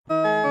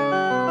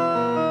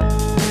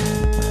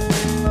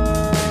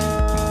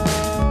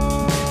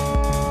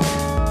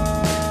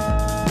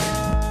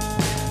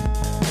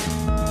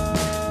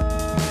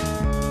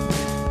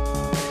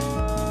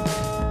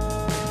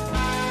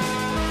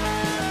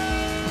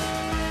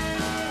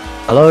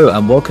Hello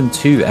and welcome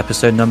to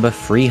episode number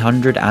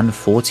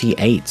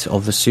 348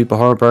 of the Super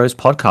Horror Bros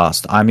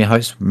podcast. I'm your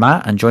host,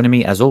 Matt, and joining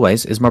me as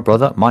always is my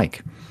brother,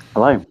 Mike.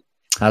 Hello.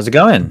 How's it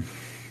going?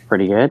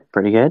 Pretty good.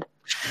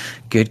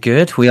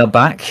 Good. We are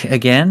back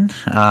again.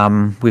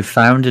 We've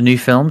found a new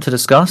film to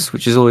discuss,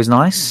 which is always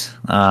nice.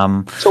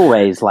 It's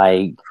always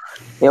it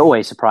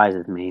always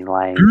surprises me,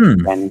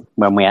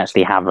 when we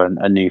actually have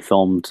a new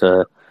film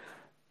to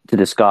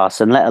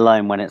discuss, and let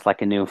alone when it's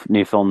like a new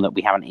film that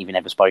we haven't even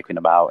ever spoken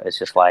about. It's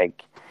just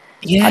like,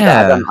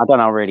 yeah, I don't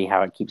know really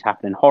how it keeps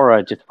happening.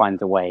 Horror just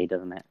finds a way,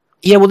 doesn't it?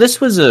 Yeah, well, this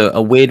was a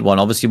weird one.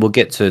 Obviously, we'll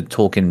get to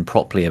talking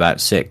properly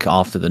about Sick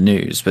after the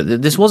news, but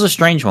this was a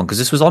strange one because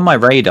this was on my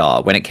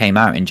radar when it came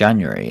out in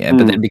January.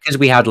 But then because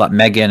we had like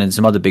Megan and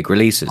some other big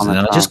releases, and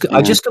then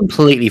I just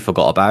completely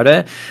forgot about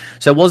it.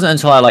 So it wasn't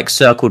until I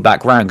circled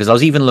back round, because I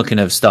was even looking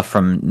at stuff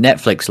from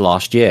Netflix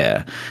last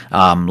year,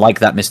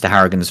 like that Mr.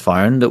 Harrigan's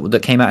Phone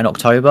that came out in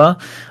October,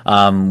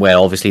 where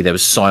obviously there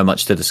was so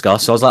much to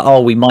discuss. So I was like, oh,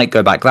 we might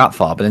go back that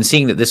far. But then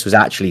seeing that this was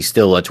actually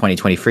still a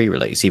 2023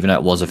 release, even though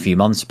it was a few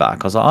months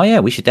back, I was like, oh yeah,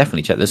 we should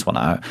definitely check this one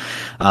out.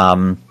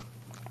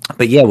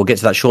 But yeah, we'll get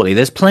to that shortly.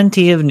 There's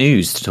plenty of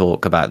news to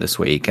talk about this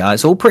week.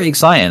 It's all pretty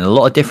exciting. A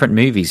lot of different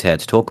movies here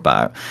to talk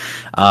about.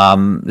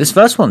 This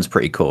first one's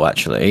pretty cool,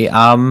 actually.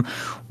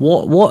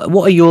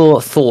 What are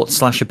your thoughts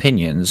 /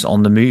 opinions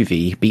on the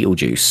movie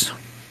Beetlejuice?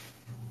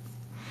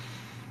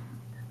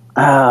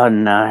 Oh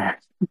no!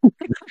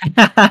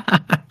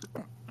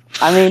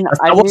 I mean,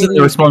 that wasn't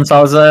the response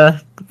I was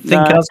thinking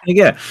I was going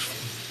to get.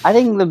 I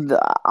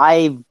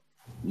think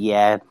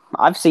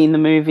I've seen the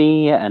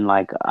movie and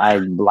I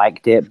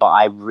liked it, but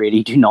I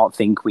really do not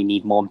think we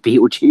need more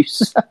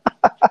Beetlejuice.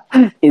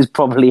 Is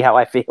probably how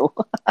I feel.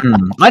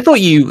 I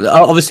thought you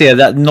obviously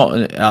that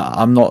not.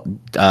 I'm not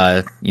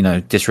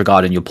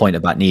disregarding your point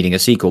about needing a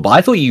sequel, but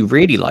I thought you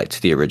really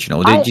liked the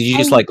original. Did you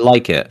just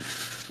like it?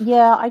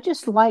 Yeah, I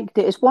just liked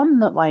it. It's one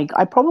that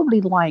I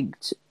probably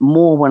liked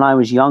more when I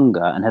was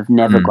younger and have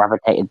never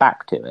gravitated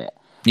back to it.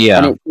 Yeah.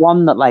 And it's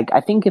one that I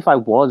think if I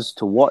was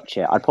to watch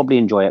it, I'd probably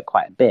enjoy it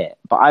quite a bit.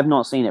 But I've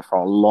not seen it for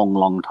a long,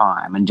 long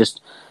time and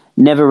just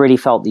never really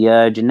felt the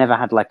urge and never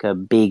had a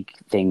big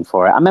thing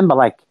for it. I remember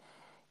I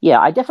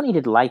definitely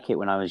did like it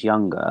when I was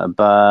younger,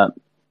 but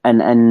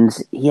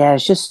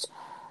it's just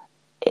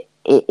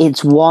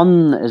it's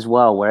one as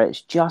well where it's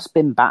just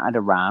been battered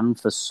around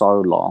for so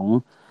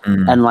long.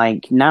 And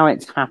now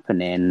it's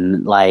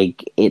happening,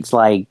 it's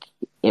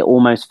it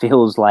almost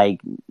feels like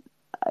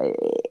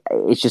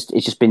it's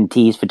just been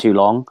teased for too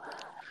long,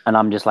 and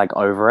I'm just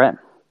over it.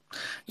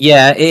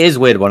 Yeah, it is a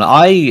weird one.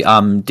 I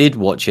did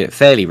watch it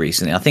fairly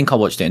recently. I think I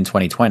watched it in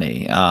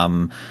 2020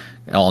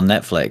 on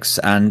Netflix,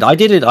 and I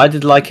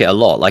did like it a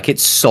lot.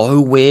 It's so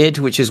weird,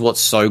 which is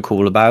what's so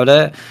cool about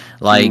it.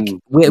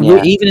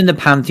 We're even in the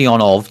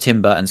pantheon of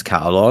Tim Burton's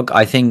catalog,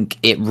 I think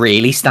it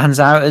really stands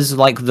out as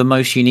the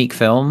most unique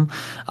film,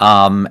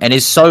 and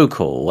is so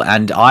cool.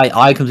 And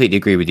I completely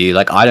agree with you.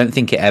 I don't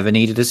think it ever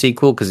needed a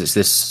sequel because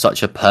it's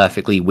such a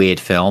perfectly weird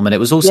film, and it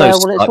was also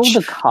it's all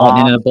the cast.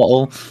 Lightning in a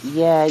bottle.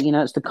 Yeah,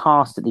 it's the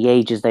cast at the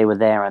ages they were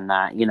there, and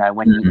that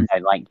when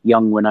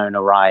young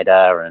Winona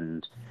Ryder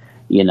and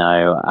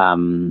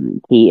Keaton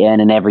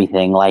and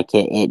everything.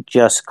 It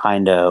just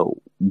kind of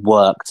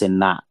worked in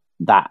that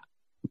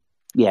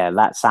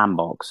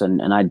sandbox,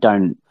 and I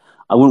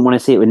wouldn't want to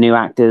see it with new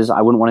actors.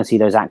 I wouldn't want to see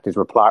those actors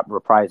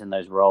reprising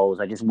those roles.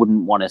 I just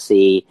wouldn't want to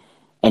see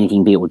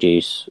anything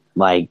Beetlejuice.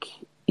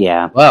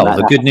 Well,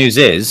 the good news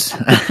is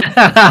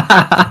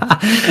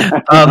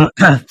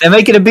they're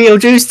making a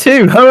Beetlejuice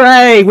too.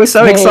 Hooray! We're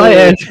so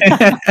excited.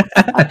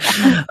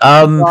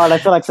 God, I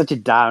feel like such a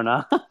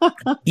downer.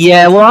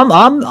 Yeah, well,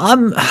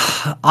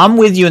 I'm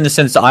with you in the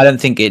sense that I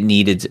don't think it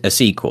needed a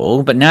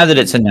sequel, but now that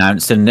it's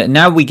announced, and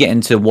now we get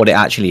into what it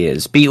actually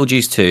is,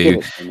 Beetlejuice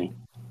 2.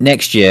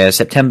 Next year,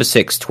 September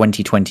 6th,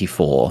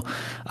 2024,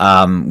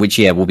 which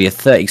will be a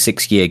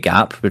 36-year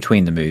gap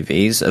between the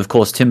movies. Of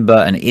course, Tim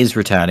Burton is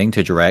returning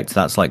to direct.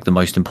 That's the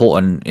most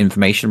important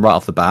information right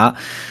off the bat.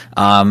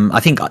 I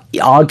think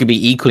arguably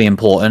equally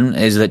important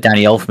is that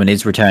Danny Elfman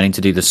is returning to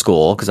do the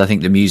score, because I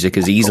think the music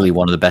is easily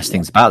one of the best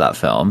things about that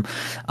film.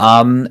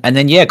 And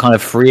then, kind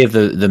of three of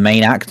the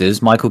main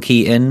actors, Michael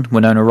Keaton,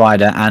 Winona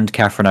Ryder, and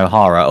Catherine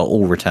O'Hara, are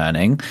all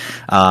returning.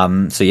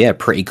 So,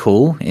 pretty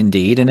cool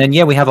indeed. And then,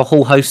 we have a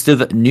whole host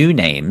of new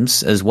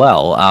names as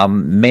well.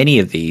 Many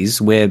of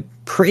these we're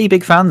pretty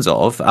big fans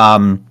of.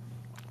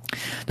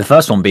 The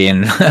first one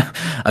being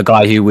a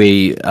guy who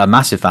we are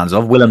massive fans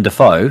of, Willem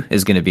Dafoe,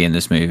 is going to be in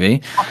this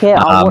movie. Okay,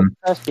 I'll watch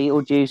first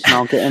Beetlejuice and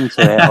I'll get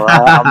into it. All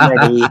right, I'm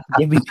ready.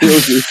 Give me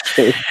Beetlejuice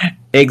too.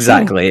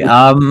 Exactly.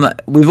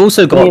 We've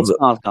also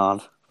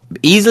got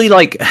easily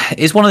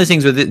it's one of those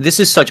things where this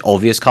is such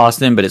obvious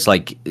casting, but it's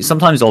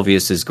sometimes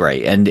obvious is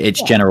great, and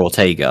it's Jenna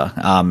Ortega.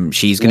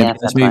 She's going to be in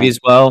this movie as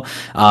well.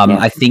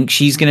 I think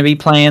she's going to be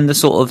playing the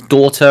sort of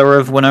daughter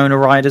of Winona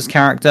Ryder's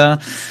character,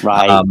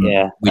 right?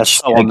 Which that's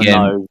so on the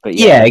nose, but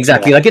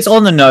exactly. It's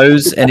on the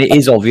nose and it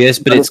is obvious,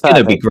 but it's going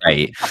to be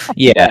great.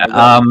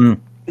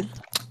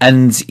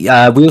 And we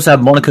also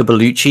have Monica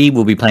Bellucci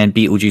will be playing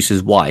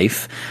Beetlejuice's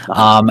wife.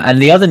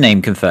 And the other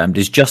name confirmed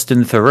is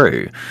Justin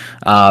Theroux,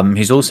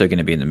 who's also going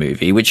to be in the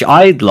movie, which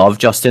I love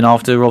Justin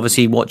after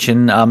obviously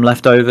watching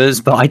Leftovers.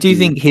 But I do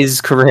think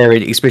his career,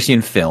 especially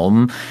in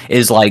film,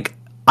 is like,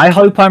 I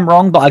hope I'm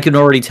wrong, but I can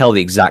already tell the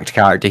exact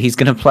character he's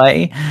going to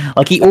play.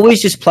 Like, he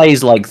always just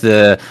plays like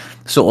the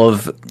sort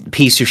of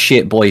piece of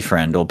shit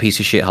boyfriend or piece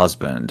of shit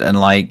husband. And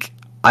like,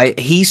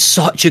 he's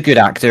such a good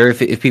actor.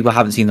 If people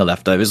haven't seen The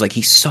Leftovers, like,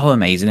 he's so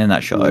amazing in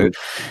that show,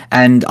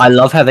 and I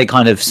love how they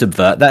kind of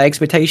subvert that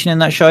expectation in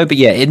that show. But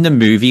yeah, in the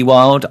movie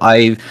world,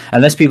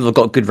 unless people have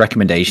got good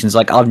recommendations,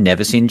 like, I've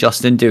never seen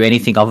Justin do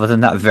anything other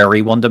than that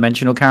very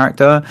one-dimensional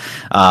character.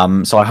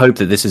 So I hope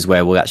that this is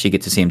where we'll actually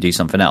get to see him do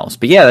something else.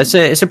 But yeah,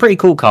 it's a pretty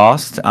cool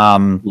cast.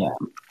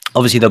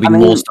 Obviously there'll be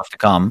more stuff to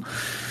come.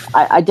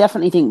 I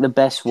definitely think the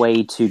best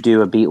way to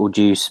do a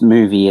Beetlejuice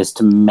movie is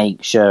to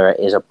make sure it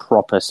is a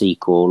proper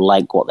sequel,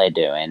 like what they're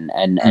doing.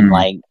 And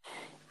like,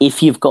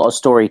 if you've got a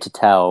story to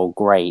tell,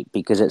 great,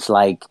 because it's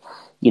like,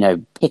 you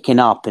know, picking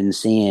up and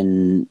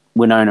seeing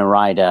Winona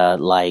Ryder,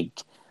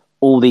 like,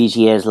 all these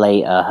years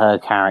later, her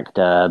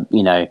character,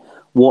 you know,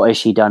 what has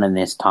she done in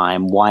this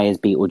time? Why is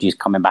Beetlejuice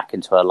coming back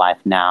into her life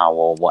now,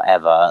 or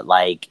whatever?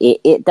 Like,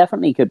 it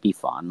definitely could be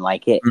fun.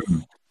 Like, it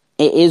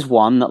is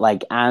one that,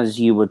 like, as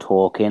you were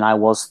talking, I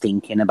was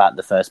thinking about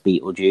the first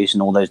Beetlejuice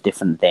and all those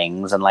different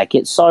things, and like,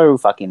 it's so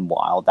fucking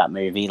wild, that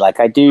movie. Like,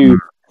 I do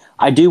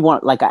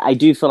want, like, I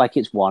do feel like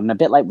it's one a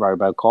bit like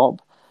RoboCop,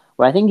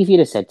 where I think if you'd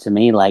have said to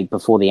me, like,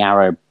 before the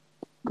Arrow,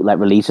 like,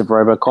 release of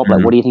RoboCop,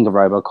 like, what do you think of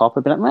RoboCop?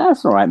 I'd be like, well,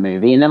 that's an alright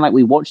movie. And then, like,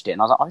 we watched it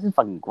and I was like, oh, this is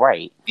fucking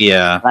great.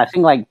 Yeah. And I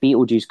think, like,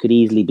 Beetlejuice could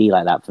easily be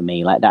like that for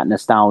me. Like, that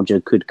nostalgia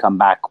could come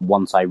back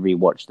once I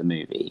rewatch the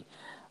movie.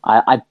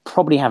 I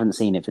probably haven't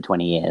seen it for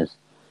 20 years.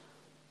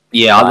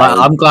 Yeah,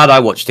 I'm glad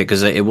I watched it,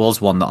 because it was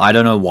one that I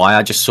don't know why,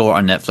 I just saw it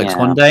on Netflix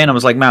one day and I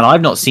was like, man,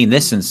 I've not seen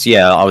this since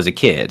I was a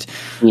kid.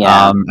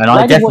 Yeah, and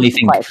I definitely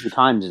think quite a few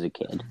times as a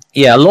kid.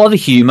 Yeah, a lot of the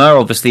humor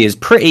obviously is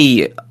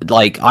pretty,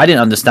 like, I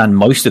didn't understand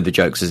most of the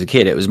jokes as a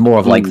kid. It was more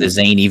of like the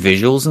zany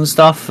visuals and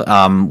stuff.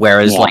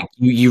 Whereas like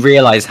you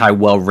realize how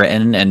well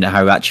written and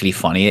how actually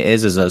funny it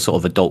is as a sort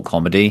of adult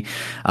comedy.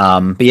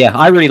 But yeah,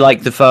 I really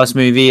liked the first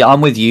movie.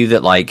 I'm with you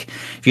that, like,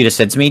 if you'd have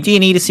said to me, do you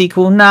need a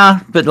sequel? Nah,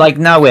 but like,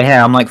 now we're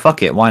here. I'm like,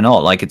 fuck it, why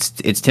not? Like,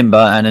 it's Tim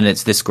Burton and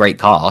it's this great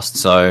cast.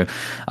 So,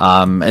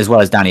 as well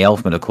as Danny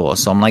Elfman, of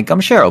course. So I'm like,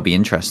 I'm sure it'll be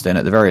interesting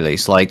at the very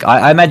least. Like,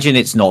 I imagine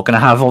it's not going to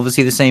have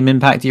obviously the same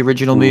impact the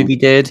original movie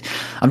did.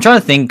 I'm trying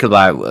to think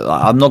about,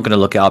 I'm not going to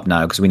look it up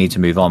now because we need to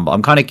move on, but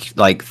I'm kind of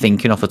like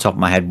thinking off the top of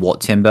my head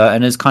what Tim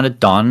Burton has kind of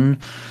done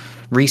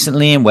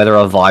recently and whether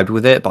I vibed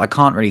with it, but I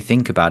can't really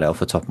think about it off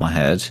the top of my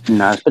head.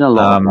 No, it's been a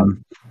lot of,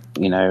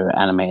 you know,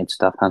 animated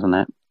stuff, hasn't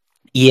it?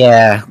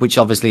 Yeah, which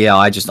obviously,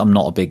 I'm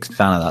not a big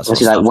fan of that sort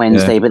of stuff. Like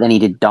Wednesday, but then he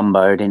did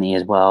Dumbo, didn't he,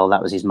 as well?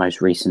 That was his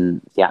most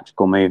recent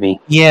theatrical movie.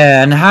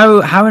 Yeah, and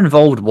how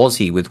involved was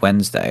he with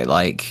Wednesday?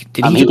 Like,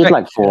 did he did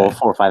like four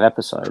or five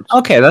episodes.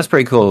 Okay, that's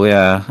pretty cool,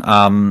 yeah.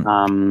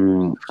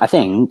 I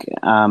think.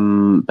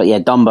 But yeah,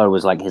 Dumbo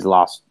was like his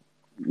last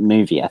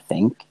movie, I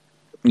think.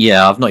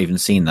 Yeah, I've not even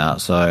seen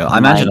that, so I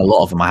imagine a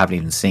lot of them I haven't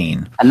even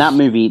seen. And that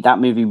movie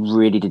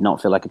really did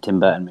not feel like a Tim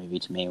Burton movie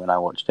to me when I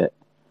watched it.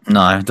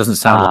 No, it doesn't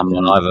sound like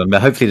one either.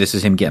 But hopefully, this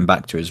is him getting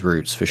back to his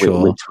roots for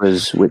sure. Which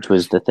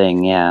was the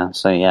thing, yeah.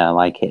 So yeah,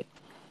 like it,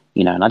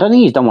 you know. And I don't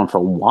think he's done one for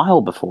a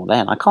while before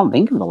then. I can't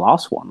think of the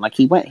last one. Like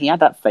he had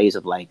that phase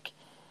of like,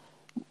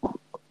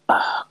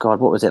 God,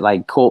 what was it,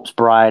 like Corpse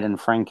Bride and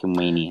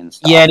Frankenweenie and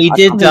stuff. Yeah,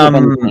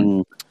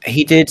 and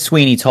he did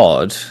Sweeney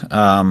Todd, which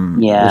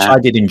I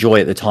did enjoy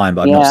at the time,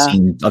 but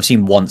I've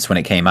seen once when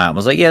it came out. I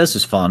was like, yeah, this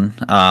is fun.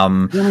 I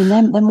mean,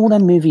 them all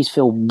them movies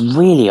feel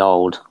really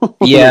old.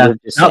 Yeah,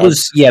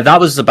 that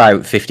was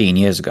about 15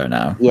 years ago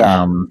now.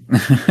 Yeah,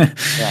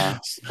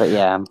 but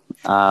yeah,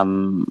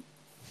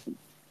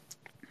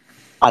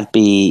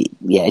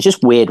 it's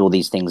just weird, all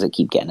these things that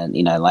keep getting,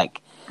 you know,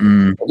 like.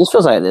 It just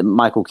feels like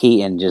Michael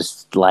Keaton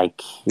just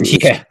like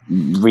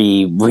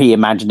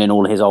reimagining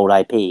all his old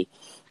IP.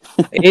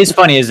 It is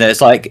funny, isn't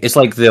it? It's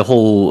like the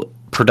whole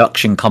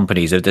production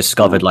companies have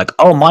discovered, like,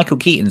 oh, Michael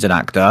Keaton's an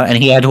actor and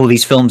he had all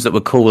these films that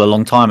were cool a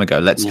long time ago.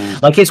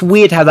 Like, it's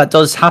weird how that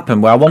does happen,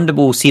 where I wonder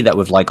we'll see that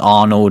with like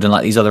Arnold and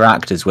like these other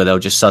actors where they'll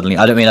just suddenly,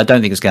 I don't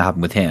think it's gonna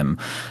happen with him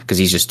because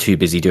he's just too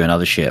busy doing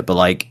other shit, but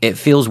like it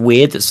feels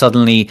weird that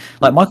suddenly,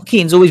 like, Michael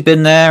Keaton's always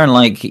been there, and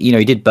like, you know,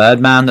 he did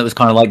Birdman, that was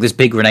kind of like this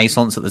big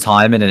renaissance at the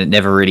time, and then it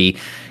never really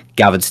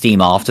gathered steam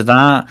after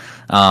that.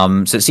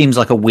 So it seems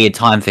like a weird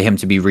time for him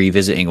to be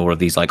revisiting all of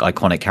these like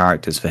iconic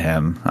characters for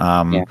him.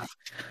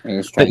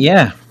 But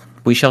yeah,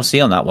 we shall see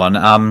on that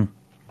one.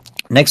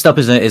 Next up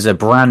is a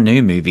brand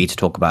new movie to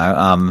talk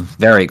about.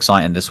 Very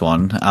exciting, this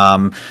one.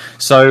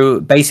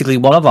 So basically,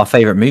 one of our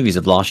favorite movies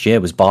of last year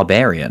was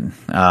Barbarian,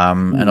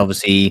 and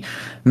obviously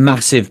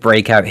massive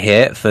breakout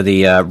hit for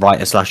the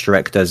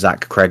writer/director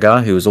Zach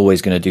Cregger, who was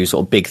always going to do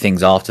sort of big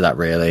things after that,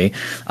 really.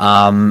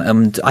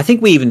 And I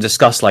think we even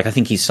discussed, like, I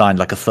think he signed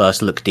like a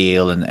first look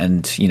deal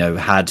and you know,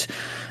 had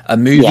a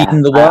movie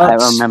in the I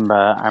works.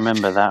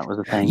 remember that was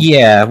a thing.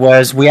 Yeah,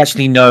 whereas we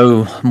actually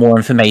know more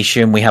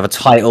information. We have a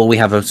title, we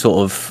have a sort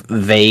of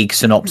vague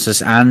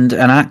synopsis, and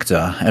an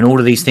actor, and all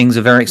of these things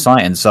are very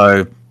exciting.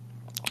 So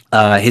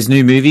his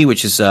new movie,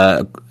 which is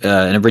an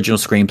original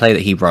screenplay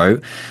that he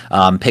wrote,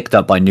 picked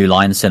up by New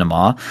Line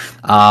Cinema,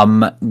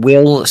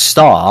 will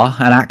star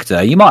an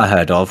actor you might have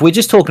heard of. We're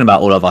just talking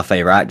about all of our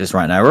favourite actors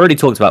right now. We already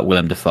talked about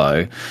Willem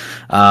Dafoe.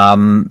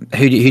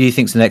 Who do you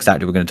think's the next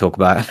actor we're going to talk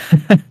about?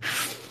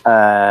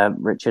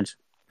 Richard.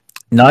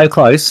 No,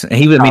 close.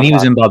 He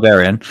was in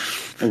Barbarian.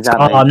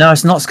 Exactly. Oh no,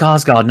 it's not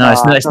Skarsgård. No,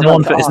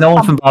 it's no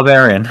one from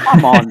Barbarian.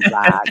 Come on,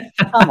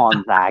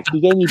 Zach.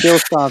 You gave me Bill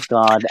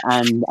Skarsgård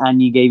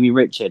and you gave me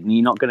Richard, and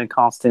you're not going to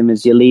cast him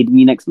as your lead in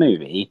your next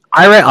movie.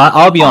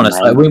 I'll be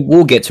honest. Like,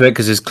 we'll get to it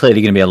because there's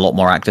clearly going to be a lot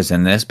more actors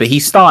in this. But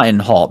he's starting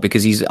hot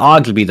because he's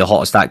arguably the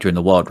hottest actor in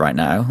the world right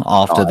now.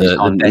 After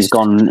he's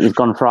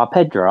gone for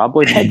our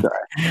boy Pedro.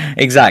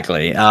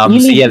 Exactly.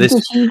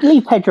 You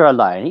leave Pedro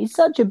alone. He's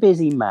such a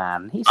busy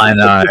man. I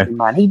know.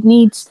 Man. He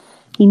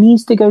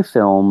needs to go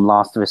film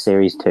Last of Us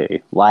Series 2.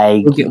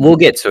 Like we'll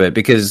get to it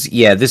because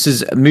this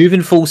is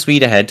moving full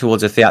speed ahead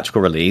towards a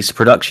theatrical release.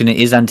 Production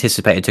is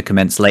anticipated to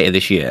commence later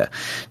this year.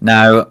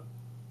 Now,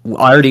 we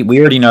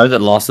already know that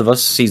Last of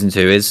Us Season 2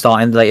 is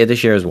starting later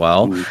this year as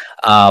well.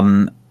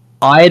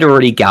 I had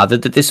already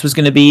gathered that this was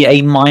going to be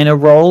a minor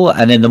role,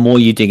 and then the more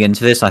you dig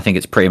into this, I think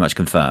it's pretty much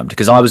confirmed.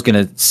 Because I was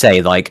going to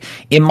say, like,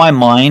 in my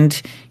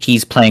mind,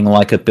 he's playing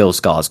like a Bill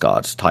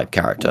Skarsgård type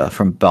character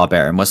from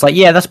Barbarian. Was like,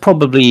 that's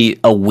probably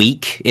a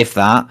week, if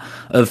that,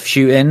 of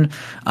shooting.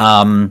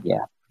 But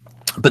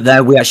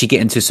then we actually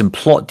get into some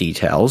plot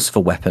details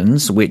for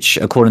weapons, which,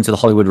 according to the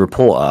Hollywood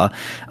Reporter,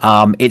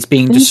 it's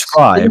being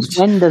described.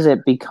 When does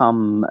it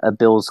become a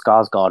Bill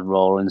Skarsgård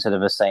role instead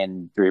of us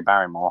saying Drew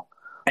Barrymore?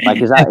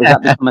 Like, is that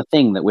become a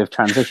thing that we've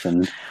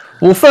transitioned?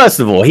 Well, first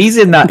of all, he's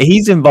in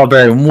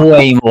Barbarian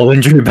way more than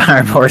Drew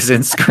Barrymore is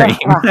in Scream.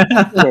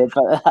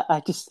 But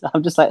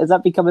I'm just like, has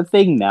that become a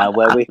thing now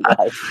where the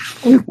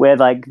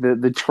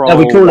troll? No,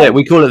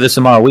 we call it the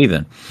Samara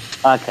Weaving.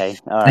 Okay,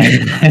 all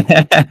right.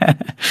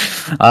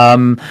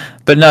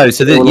 But no,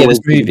 so this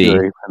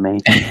movie,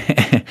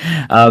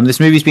 this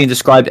movie's being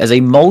described as a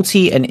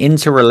multi and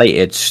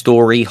interrelated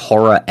story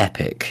horror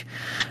epic.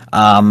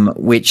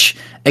 Which,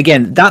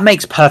 again, that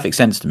makes perfect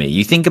sense to me.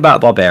 You think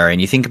about Barbarian,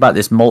 you think about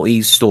this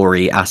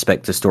multi-story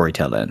aspect to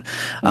storytelling,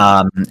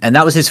 and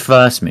that was his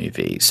first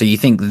movie. So you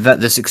think that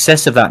the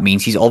success of that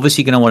means he's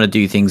obviously going to want to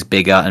do things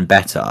bigger and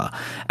better.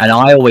 And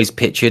I always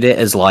pictured it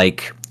as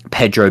like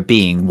Pedro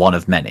being one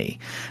of many,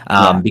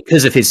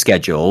 because of his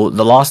schedule.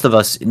 The Last of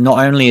Us,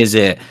 not only is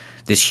it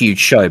this huge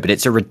show, but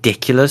it's a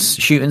ridiculous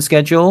shooting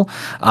schedule,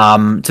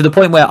 to the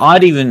point where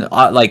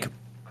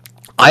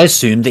I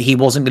assumed that he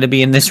wasn't going to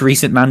be in this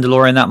recent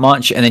Mandalorian that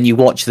much, and then you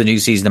watch the new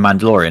season of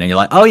Mandalorian, and you're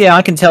like, oh yeah,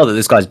 I can tell that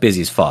this guy's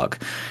busy as fuck,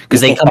 because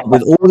they come up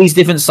with all these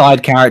different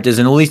side characters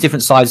and all these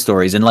different side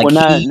stories, and they're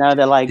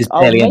like,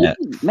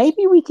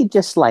 maybe we could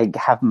just like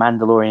have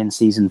Mandalorian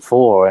season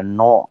 4 and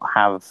not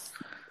have.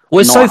 Well,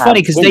 it's so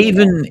funny because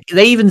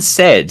they even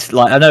said,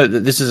 like, I know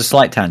that this is a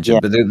slight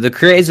tangent, but the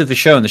creators of the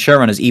show and the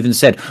showrunners even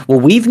said, well,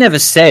 we've never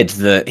said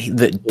that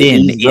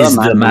Din is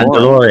the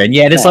Mandalorian.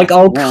 Yeah, and it's like,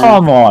 oh,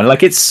 come on.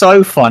 Like, it's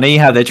so funny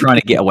how they're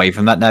trying to get away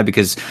from that now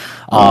because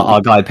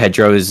our guy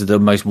Pedro is the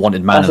most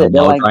wanted man in the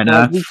world right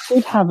now. We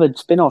could have a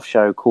spin-off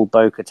show called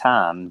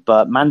Bo-Katan,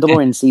 but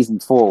Mandalorian season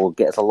 4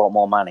 gets a lot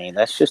more money.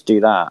 Let's just do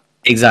that.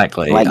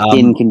 Exactly. Like,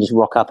 Din can just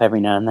rock up every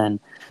now and then.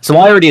 So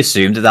I already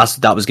assumed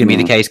that was going to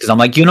be the case because I'm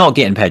like, you're not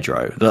getting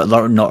Pedro,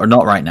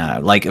 not right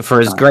now. Like,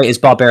 for as great as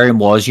Barbarian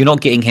was, you're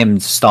not getting him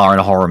to star in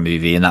a horror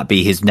movie and that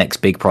be his next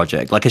big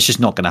project. Like, it's just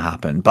not going to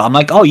happen. But I'm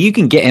like, oh, you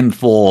can get him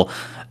for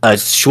a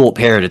short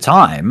period of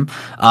time,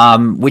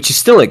 which is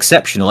still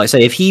exceptional. Like,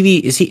 say if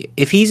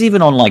he's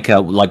even on like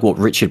what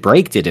Richard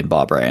Brake did in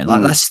Barbarian,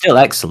 like that's still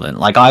excellent.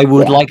 Like, I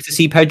would like to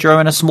see Pedro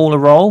in a smaller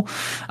role.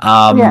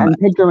 And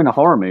Pedro in a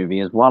horror movie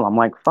as well. I'm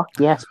like, fuck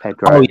yes,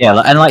 Pedro. Oh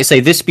yeah, and like say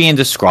this being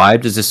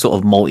described as this sort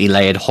of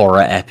multi-layered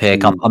horror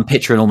epic, I'm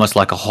picturing almost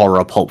like a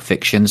horror Pulp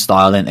Fiction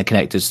style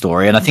interconnected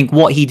story. And I think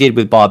what he did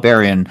with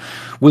Barbarian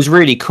was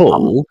really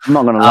cool. I'm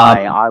not gonna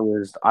lie,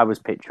 I was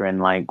picturing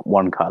like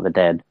One Cut of the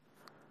Dead.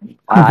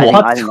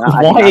 I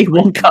think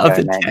One Cut of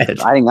the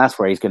Dead? I think that's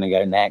where he's going to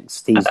go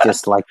next. He's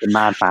just like the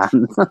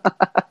madman.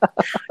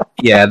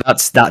 Yeah,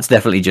 that's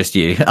definitely just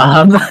you. Because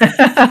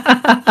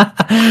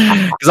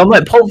I'm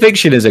like, Pulp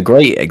Fiction is a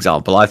great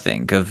example, I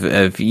think, of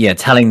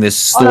telling this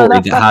story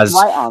that's has. The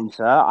right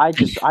answer. I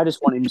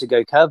just want him to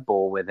go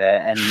curveball with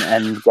it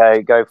and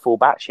go full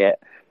batshit.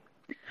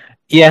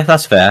 Yeah,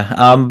 that's fair.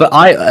 But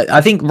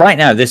I think right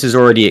now this is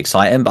already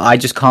exciting, but I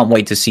just can't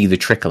wait to see the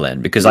trickle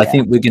in because I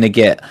think we're going to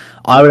get,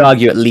 I would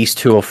argue, at least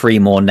 2 or 3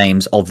 more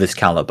names of this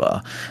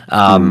caliber.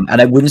 And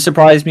it wouldn't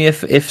surprise me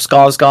if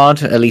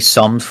Skarsgård, at least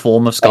some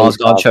form of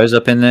Skarsgård, shows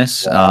up in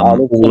this.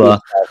 All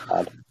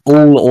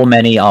or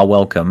many are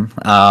welcome.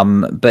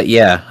 But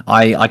yeah,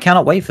 I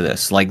cannot wait for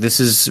this. Like,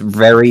 this is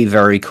very,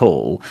 very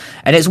cool.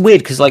 And it's weird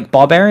because like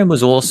Barbarian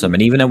was awesome,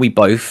 and even though we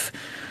both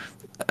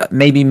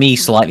maybe me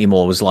slightly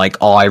more was like,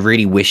 oh, I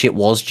really wish it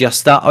was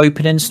just that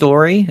opening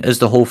story as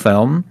the whole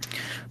film.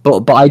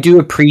 But I do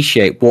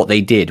appreciate what they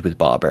did with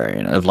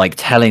Barbarian, of like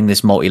telling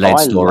this multi-layered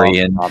story,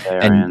 and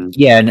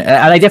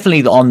I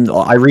definitely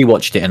I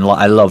rewatched it and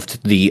I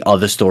loved the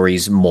other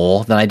stories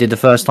more than I did the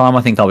first time.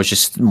 I think I was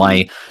just the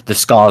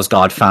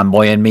Skarsgård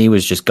fanboy in me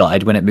was just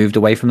gutted when it moved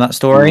away from that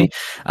story.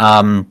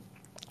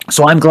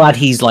 So I'm glad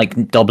he's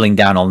like doubling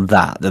down on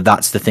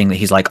that's the thing that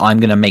he's like, I'm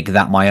going to make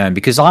that my own,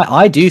 because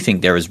I do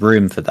think there is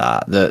room for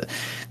that.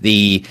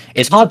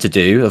 It's hard to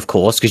do, of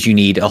course, because you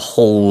need a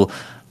whole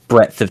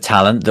breadth of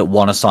talent that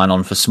want to sign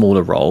on for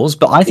smaller roles,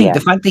 but I think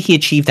the fact that he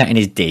achieved that in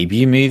his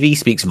debut movie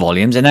speaks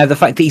volumes. And now the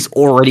fact that he's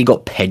already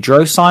got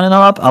Pedro signing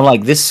up, I'm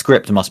like, this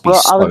script must be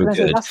so good.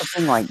 Say, that's the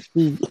thing, like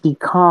he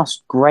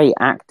cast great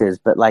actors,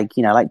 but like,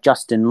 you know, like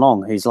Justin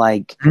Long, who's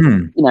like,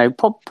 you know,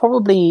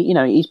 probably, you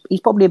know,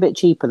 he's probably a bit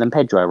cheaper than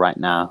Pedro right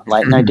now,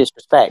 like no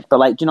disrespect, but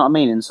like, do you know what I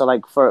mean? And so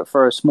like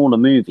for a smaller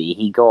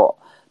movie,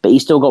 but he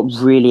still got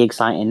really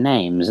exciting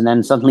names, and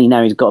then suddenly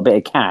now he's got a bit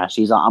of cash,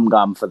 he's like, I'm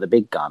going for the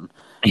big gun.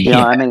 You know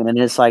what I mean? And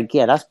it's like,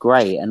 yeah, that's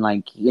great. And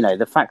like, you know,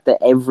 the fact that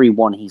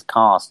everyone he's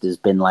cast has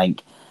been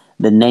like,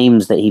 the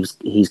names that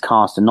he's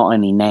cast are not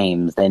only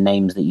names, they're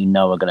names that you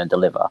know are going to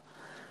deliver.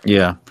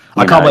 Yeah.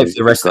 I can't wait for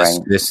the rest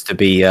of this to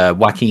be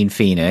Joaquin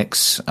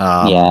Phoenix.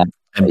 And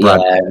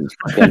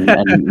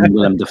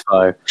Willem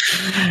Dafoe.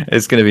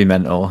 It's going to be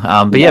mental.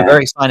 But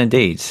very exciting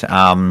indeed.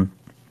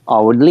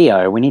 Oh,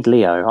 Leo. We need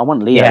Leo. I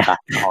want Leo back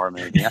in a horror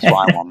movie. That's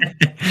what I want.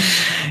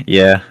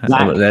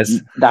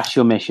 That's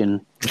your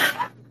mission.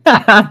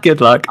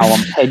 Good luck. I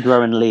want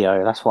Pedro and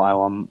Leo. That's what I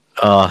want.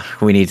 Oh,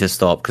 we need to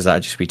stop because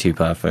that'd just be too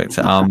perfect.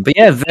 But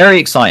yeah, very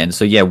exciting.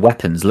 So yeah,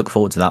 Weapons. Look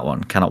forward to that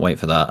one. Cannot wait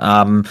for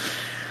that.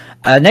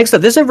 Next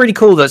up, this is a really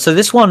cool. So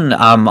this one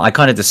I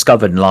kind of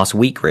discovered last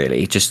week,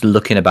 really, just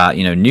looking about,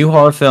 you know, new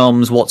horror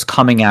films, what's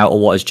coming out or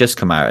what has just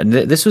come out, and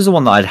this was the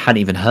one that I hadn't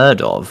even heard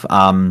of.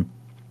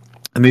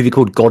 A movie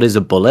called God is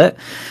a Bullet,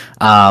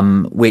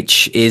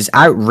 which is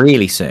out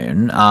really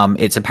soon.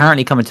 It's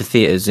apparently coming to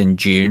theaters in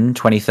June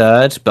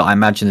 23rd, but I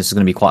imagine this is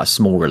going to be quite a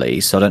small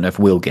release, so I don't know if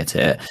we'll get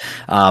it.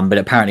 But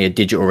apparently a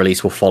digital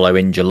release will follow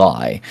in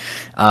July.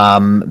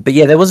 But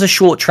yeah, there was a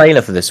short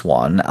trailer for this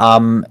one.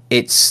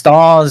 It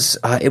stars,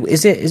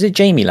 is it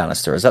Jaime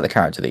Lannister? Is that the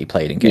character that he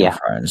played in Game of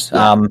Thrones?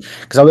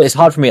 Because it's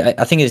hard for me.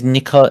 I think it's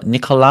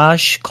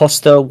Nicolás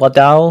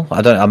Coster-Waldau.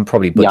 I'm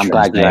probably butchering his name.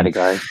 I'm glad you had to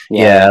go.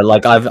 Yeah,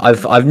 like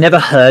I've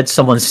never heard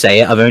someone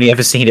say it. I've only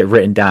ever seen it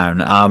written down.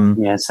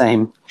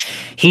 Same.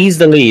 He's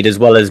the lead, as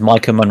well as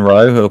Micah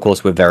Monroe, who of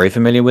course we're very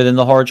familiar with in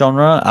the horror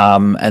genre.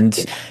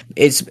 And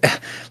it's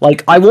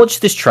like, I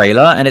watched this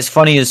trailer, and it's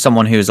funny, as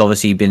someone who has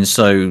obviously been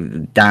so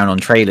down on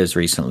trailers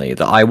recently,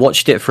 that I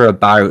watched it for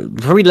about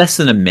probably less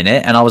than a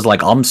minute, and I was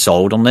like, I'm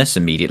sold on this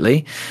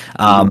immediately.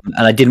 And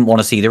I didn't want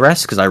to see the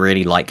rest because I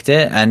really liked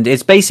it. And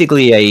it's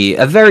basically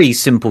a very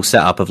simple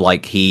setup of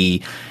like,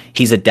 he's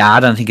a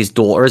dad, and I think his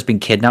daughter has been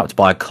kidnapped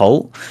by a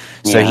cult.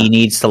 So he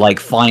needs to like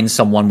find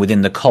someone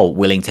within the cult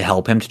willing to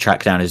help him to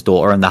track down his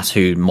daughter, and that's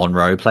who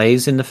Monroe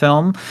plays in the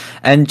film.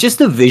 And just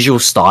the visual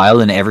style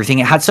and everything,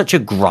 it had such a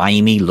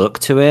grimy look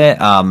to it,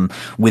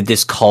 with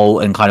this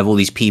cult and kind of all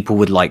these people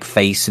with like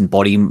face and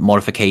body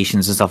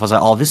modifications and stuff. I was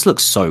like, oh, this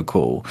looks so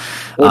cool.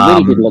 It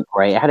really did look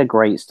great. It had a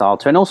great style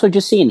to it. And also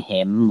just seeing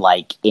him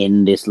like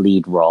in this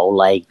lead role,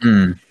 like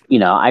you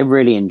know, I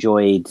really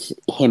enjoyed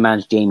him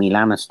as Jaime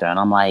Lannister. And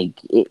I'm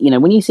like, you know,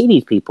 when you see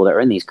these people that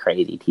are in these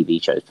crazy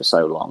TV shows for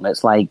so long,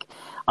 it's like,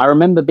 I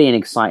remember being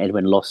excited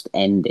when Lost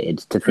ended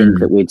to think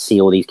that we'd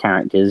see all these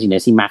characters, you know,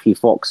 see Matthew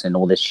Fox and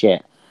all this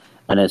shit.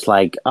 And it's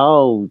like,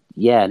 oh,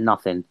 yeah,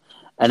 nothing.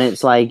 And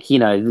it's like, you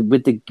know,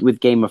 with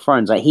Game of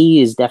Thrones, like,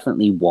 he is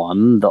definitely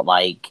one that,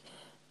 like,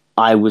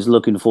 I was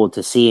looking forward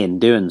to seeing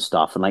doing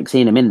stuff, and like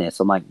seeing him in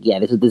this. I'm like, yeah,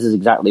 this is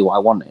exactly what I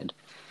wanted.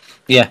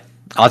 Yeah.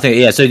 I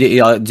think So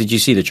did you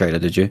see the trailer?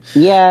 Did you?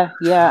 Yeah,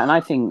 and I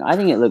think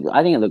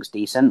it looks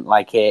decent.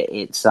 Like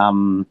it's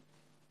you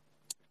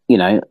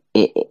know,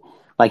 it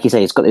like you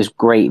say, it's got this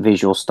great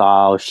visual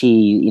style.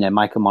 You know,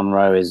 Micah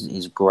Monroe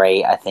is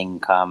great. I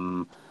think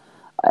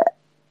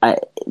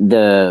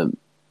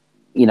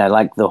you know,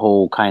 like the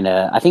whole kind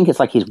of, I think it's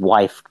like his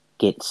wife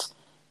gets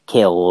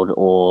killed,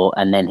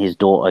 and then his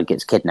daughter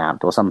gets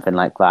kidnapped or something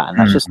like that, and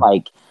that's just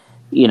like,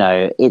 you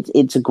know,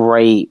 it's a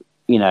great,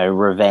 you know,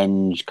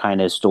 revenge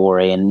kind of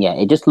story, and yeah,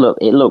 it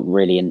looked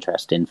really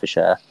interesting for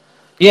sure.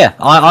 Yeah,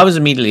 I was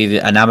immediately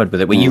enamored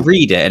with it. When you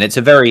read it, and it's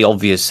a very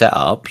obvious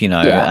setup, you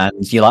know,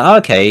 and you're like, oh,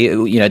 okay,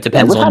 you know, it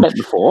depends on. We've had it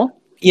before.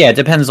 Yeah, it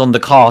depends on the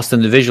cast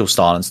and the visual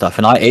style and stuff.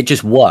 And it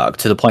just worked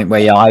to the point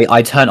where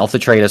I turned off the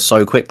trailer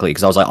so quickly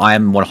because I was like, I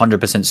am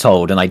 100%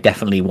 sold, and I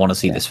definitely want to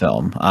see this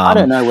film. I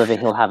don't know whether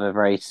he'll have a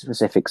very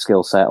specific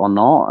skill set or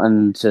not,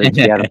 and to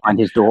be able to find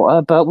his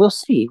daughter, but we'll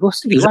see. We'll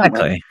see.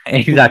 Exactly.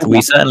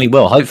 We certainly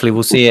will. Hopefully,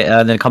 we'll see it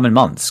in the coming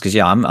months because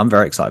I'm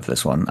very excited for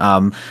this one.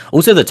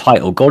 Also, the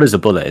title "God is a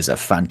Bullet" is a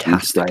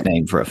fantastic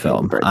name for a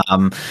film.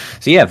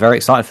 So yeah, very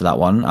excited for that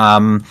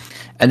one.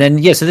 And then,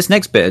 yeah, so this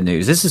next bit of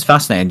news, this is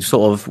fascinating,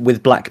 sort of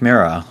with Black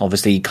Mirror,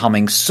 obviously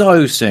coming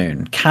so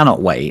soon.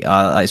 Cannot wait.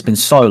 It's been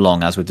so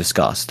long, as we've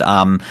discussed.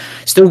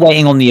 Still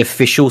waiting on the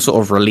official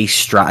sort of release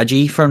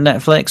strategy from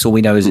Netflix. All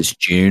we know is it's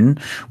June,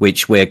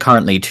 which we're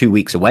currently 2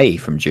 weeks away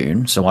from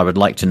June. So I would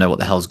like to know what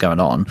the hell's going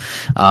on.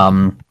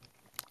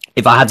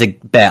 If I had to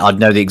bet, I'd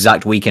know the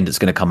exact weekend it's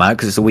going to come out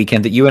because it's a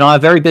weekend that you and I are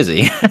very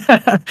busy.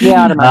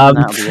 Yeah, I'd imagine that'll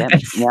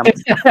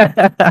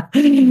be it.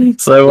 Yeah.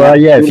 So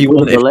if you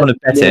want to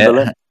bet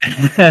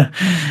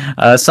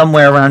it,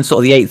 somewhere around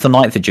sort of the 8th or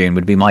 9th of June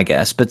would be my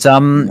guess. But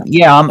I'm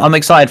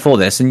excited for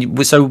this.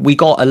 And so we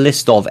got a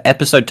list of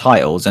episode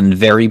titles and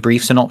very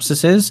brief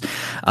synopsises,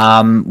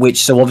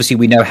 so obviously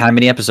we know how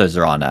many episodes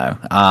there are now.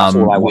 That's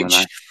all I want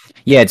to know.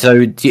 Yeah,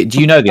 so do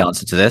you know the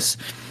answer to this?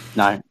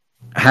 No.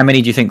 How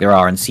many do you think there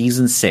are in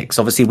season 6?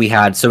 Obviously,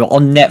 so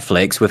on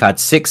Netflix, we've had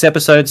 6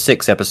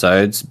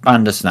 episodes,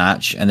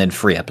 Bandersnatch, and then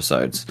 3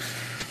 episodes.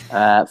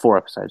 4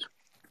 episodes.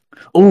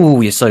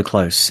 Oh, you're so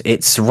close.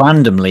 It's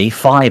randomly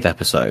 5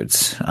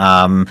 episodes.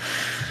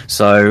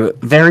 So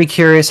very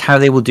curious how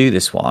they will do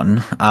this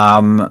one.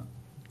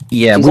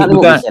 Exactly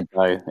what we said,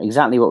 though.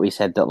 Exactly what we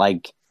said, that,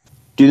 like,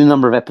 do the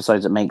number of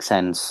episodes that make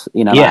sense,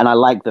 you know. Yeah. And I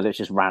like that it's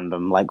just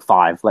random, like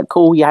 5. Like,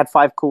 cool, you had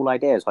 5 cool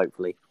ideas,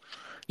 hopefully.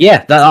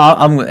 Yeah,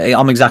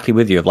 I'm exactly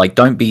with you. Of like,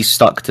 don't be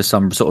stuck to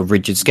some sort of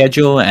rigid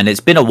schedule. And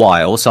it's been a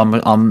while, so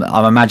I'm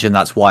imagine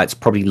that's why it's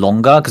probably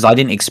longer, because I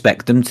didn't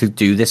expect them to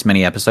do this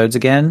many episodes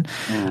again.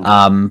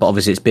 But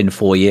obviously it's been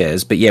 4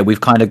 years. But yeah,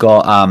 we've kind of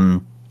got.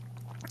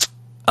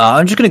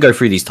 I'm just going to go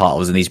through these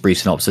titles and these brief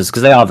synopses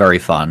because they are very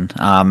fun.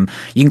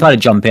 You can kind of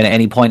jump in at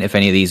any point if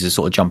any of these are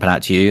sort of jumping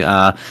out to you.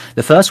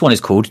 The first one is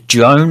called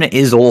Joan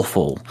is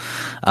Awful.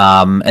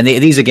 And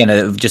these, again,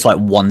 are just like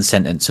one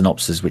sentence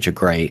synopses, which are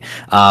great.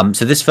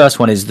 So this first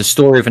one is the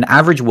story of an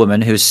average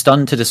woman who is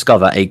stunned to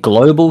discover a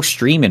global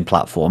streaming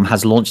platform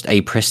has launched a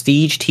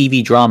prestige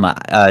TV drama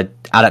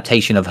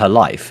adaptation of her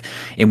life,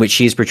 in which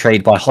she is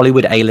portrayed by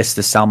Hollywood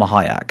A-lister Salma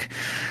Hayek.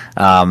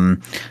 So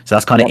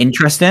that's kind of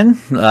interesting.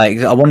 Like,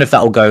 I wonder if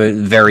that will go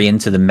very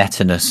into the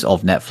meta-ness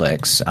of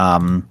Netflix.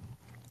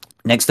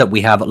 Next up,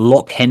 we have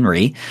Loch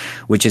Henry,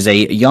 which is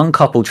a young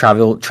couple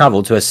travel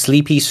to a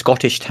sleepy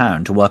Scottish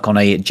town to work on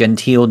a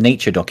genteel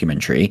nature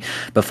documentary,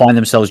 but find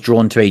themselves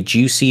drawn to a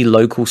juicy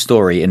local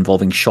story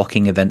involving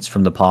shocking events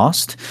from the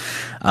past.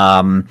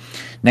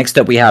 Next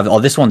up, we have,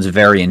 this one's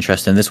very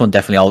interesting. This one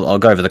definitely, I'll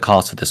go over the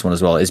cast for this one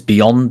as well, is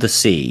Beyond the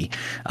Sea.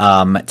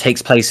 It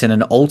takes place in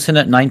an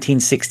alternate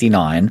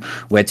 1969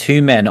 where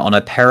 2 men on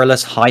a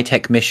perilous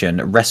high-tech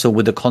mission wrestle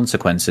with the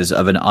consequences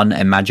of an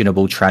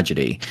unimaginable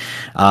tragedy.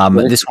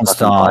 This one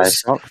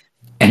stars...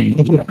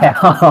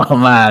 Oh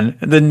man,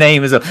 the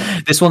name is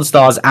this one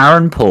stars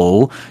Aaron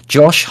Paul,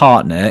 Josh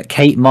Hartnett,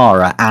 Kate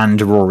Mara,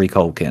 and Rory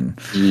Culkin.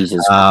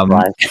 Jesus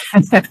Christ.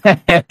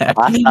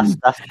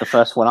 That's the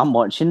first one I'm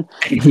watching.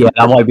 Yeah,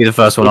 that might be the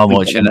first one I'm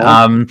watching.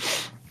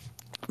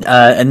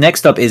 And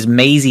next up is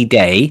Maisie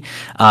Day,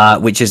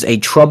 which is a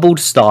troubled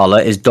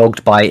starlet is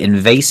dogged by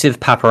invasive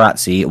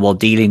paparazzi while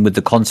dealing with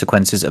the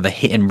consequences of a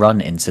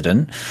hit-and-run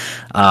incident.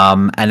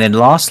 And then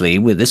lastly,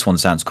 this one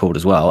sounds cool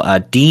as well,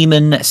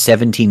 Demon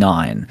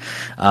 79.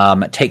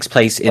 Takes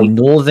place in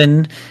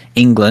northern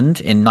England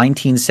in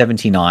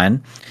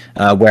 1979,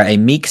 where a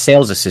meek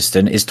sales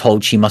assistant is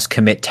told she must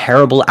commit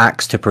terrible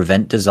acts to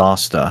prevent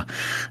disaster.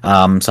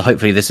 So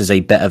hopefully this is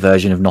a better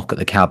version of Knock at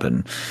the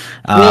Cabin.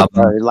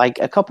 Like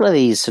a couple of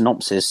these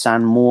synopses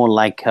sound more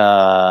like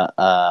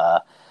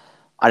I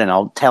don't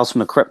know, Tales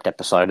from a Crypt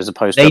episode as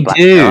opposed to Black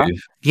Mirror.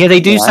 Yeah, they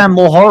do sound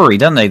more horror-y,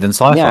 don't they, than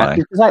sci-fi? Yeah,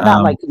 because like that,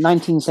 like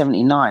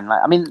 1979.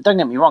 Like, I mean, don't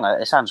get me wrong,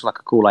 it sounds like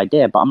a cool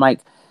idea, but I'm like,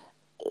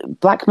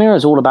 Black Mirror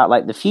is all about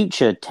like the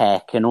future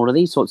tech and all of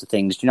these sorts of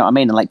things. Do you know what I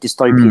mean? And like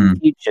dystopian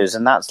futures,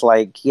 and that's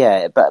like,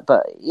 it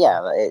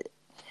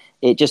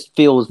just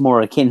feels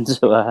more akin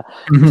to a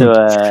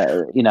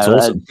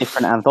a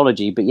different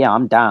anthology. But yeah,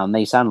 I'm down.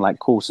 They sound like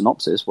cool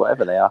synopsis,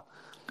 whatever they are.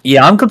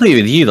 Yeah, I'm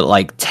completely with you that,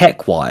 like,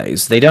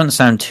 tech-wise, they don't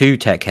sound too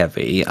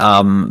tech-heavy.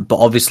 But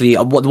obviously,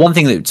 the one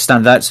thing that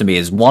stands out to me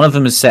is one of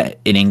them is set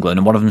in England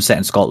and one of them is set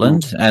in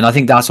Scotland. And I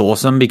think that's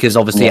awesome because,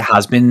 obviously, it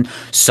has been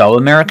so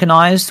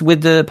Americanized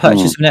with the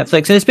purchase of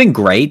Netflix. And it's been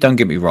great, don't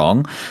get me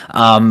wrong.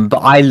 But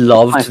I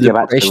loved the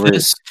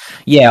Britishness,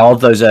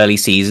 of those early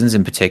seasons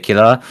in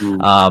particular.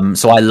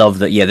 So I love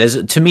that,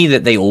 there's, to me,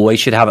 that they always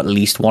should have at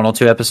least 1 or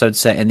 2 episodes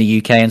set in the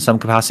UK in some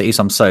capacity.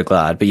 So I'm so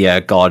glad. But yeah,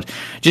 God,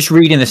 just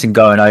reading this and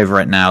going over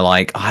it now,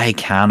 like, I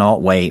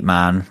cannot wait,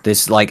 man.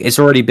 This, like, it's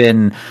already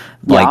been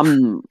like,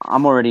 I'm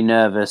already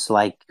nervous,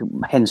 like,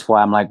 hence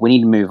why I'm like, we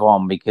need to move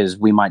on because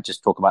we might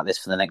just talk about this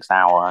for the next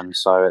hour. And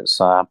so it's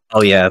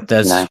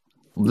there's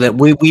that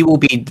we will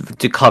be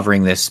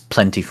covering this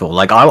plentiful.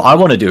 Like I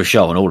want to do a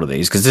show on all of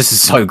these because this is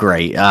so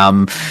great.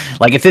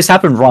 Like if this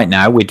happened right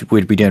now,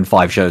 we'd be doing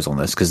 5 shows on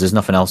this because there's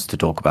nothing else to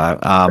talk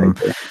about.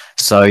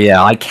 So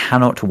yeah, I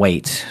cannot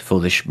wait for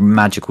this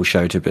magical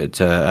show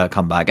to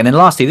come back. And then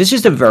lastly, this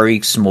is just a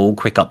very small,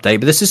 quick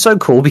update, but this is so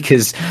cool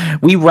because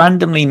we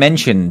randomly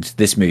mentioned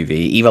this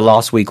movie either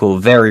last week or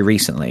very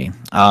recently,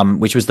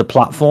 which was The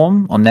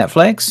Platform on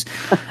Netflix.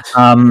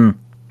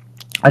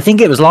 I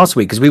think it was last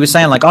week because we were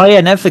saying like, oh yeah,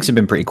 Netflix have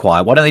been pretty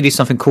quiet. Why don't they do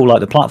something cool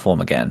like The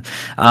Platform again?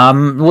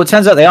 Well, it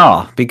turns out they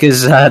are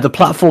because The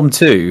Platform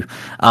 2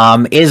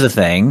 is a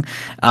thing,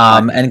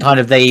 and kind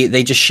of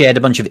they just shared a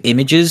bunch of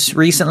images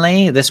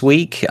recently this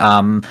week.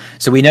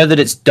 So we know that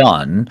it's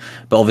done,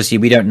 but obviously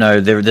we don't know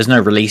there's no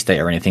release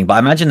date or anything. But I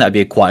imagine that'd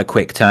be quite a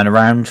quick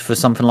turnaround for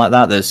something like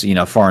that. There's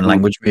a foreign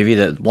language movie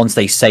that once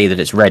they say that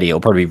it's ready,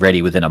 it'll probably be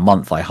ready within a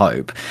month, I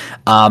hope.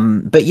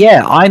 But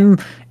yeah, I'm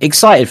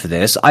excited for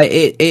this.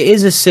 It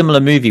is a similar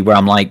movie where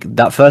I'm like,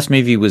 that first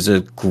movie was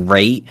a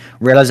great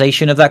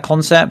realization of that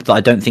concept that I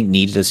don't think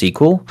needed a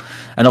sequel.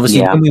 And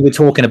obviously when we were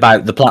talking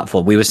about The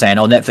Platform, we were saying,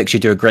 oh, Netflix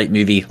should do a great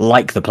movie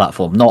like The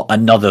Platform, not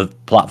another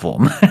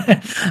platform.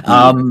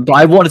 But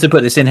I wanted to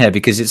put this in here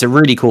because it's a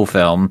really cool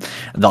film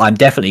that I'm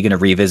definitely going to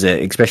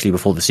revisit, especially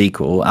before the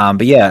sequel.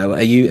 But yeah,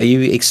 are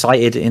you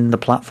excited in The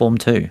Platform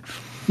too?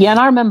 Yeah, and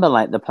I remember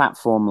like The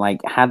Platform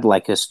like had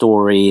like a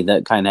story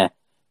that kind of,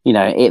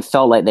 it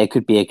felt like there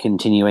could be a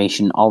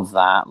continuation of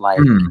that, like,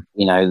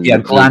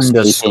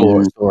 grander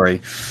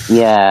story.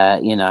 Yeah,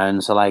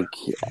 and so like,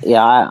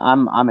 yeah,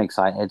 I'm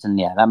excited, and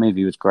yeah, that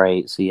movie was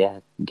great. So yeah,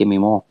 give me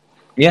more.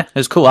 Yeah, it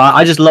was cool.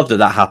 I just loved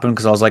that happened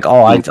because I was like,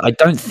 oh, I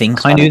don't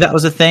think I knew that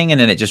was a thing,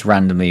 and then it just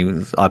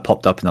randomly I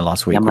popped up in the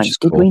last week. I'm which like, is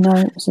did cool. we know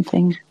it was a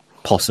thing?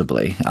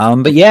 Possibly.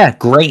 But yeah,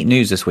 great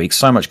news this week.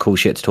 So much cool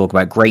shit to talk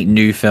about. Great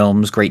new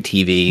films, great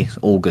TV,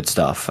 all good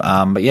stuff.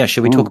 But yeah,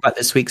 should we talk about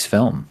this week's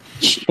film?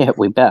 Yeah,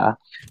 we better.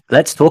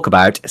 Let's talk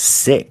about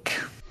Sick.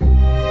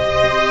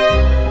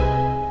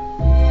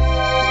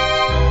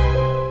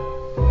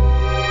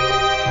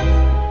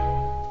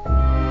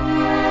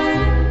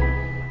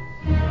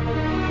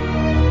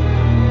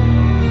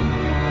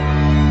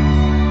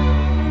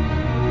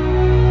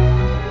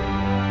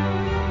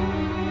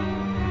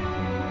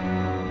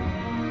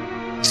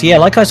 So yeah,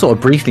 like I sort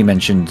of briefly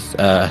mentioned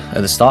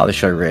at the start of the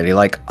show, really,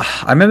 like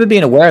I remember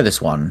being aware of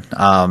this one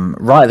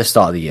right at the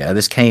start of the year.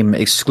 This came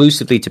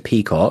exclusively to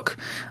Peacock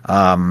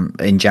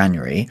in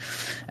January,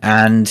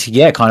 and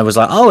yeah, kind of was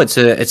like, oh, it's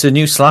a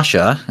new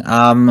slasher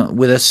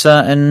with a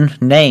certain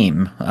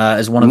name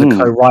as one of the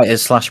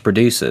co-writers /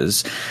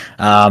 producers,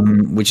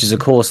 which is of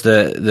course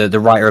the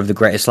writer of the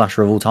greatest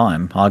slasher of all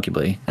time,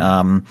 arguably.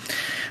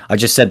 I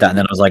just said that, and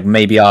then I was like,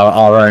 maybe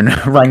our own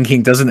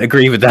ranking doesn't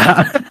agree with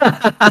that.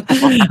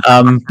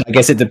 I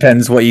guess it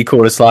depends what you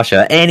call a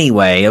slasher.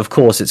 Anyway, of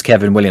course, it's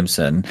Kevin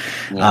Williamson,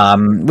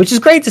 which is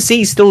great to see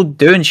he's still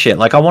doing shit.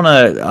 Like, I want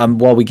to,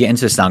 while we get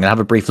into this now, I'm going to have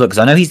a brief look, because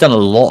I know he's done a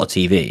lot of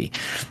TV.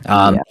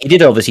 He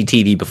did, obviously,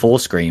 TV before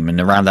Scream, and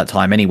around that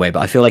time anyway, but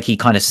I feel like he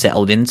kind of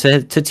settled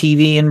into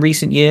TV in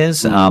recent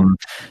years. So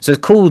it's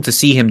cool to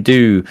see him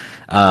do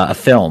a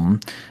film,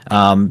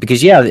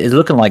 because, yeah, it's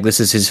looking like this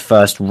is his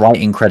first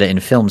writing credit in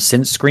film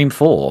since Scream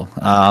 4.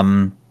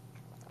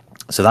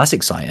 So that's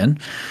exciting.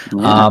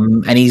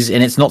 And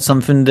it's not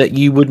something that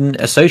you wouldn't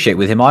associate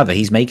with him either.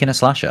 He's making a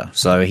slasher,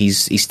 so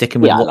he's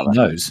sticking with what he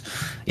knows.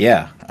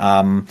 Yeah.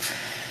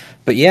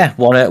 But yeah,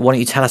 why don't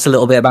you tell us a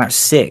little bit about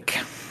Sick?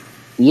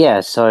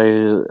 Yeah,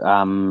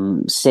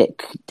 so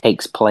Sick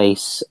takes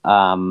place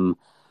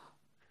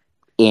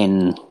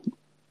in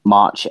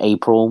March,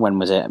 April. When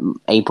was it?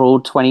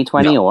 April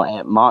 2020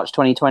 or March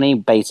 2020?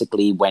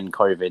 Basically, when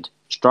COVID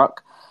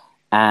struck.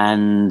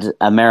 And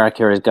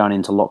America is going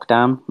into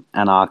lockdown,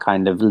 and our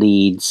kind of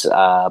leads,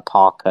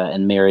 Parker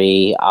and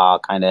Miri, are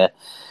kind of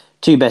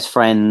two best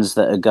friends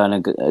that are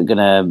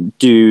gonna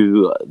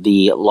do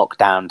the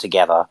lockdown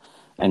together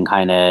and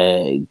kind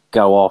of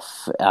go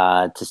off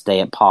to stay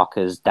at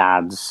Parker's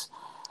dad's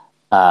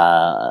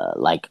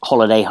like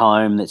holiday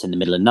home that's in the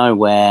middle of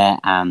nowhere,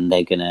 and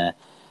they're gonna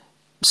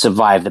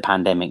survive the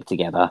pandemic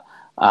together.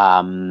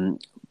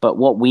 But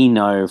what we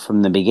know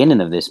from the beginning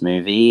of this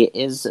movie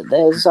is that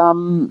there's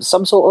some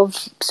sort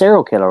of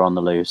serial killer on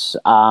the loose.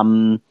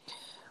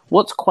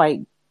 What's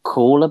quite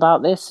cool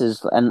about this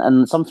is,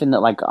 and something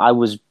that like I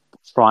was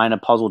trying to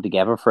puzzle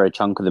together for a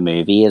chunk of the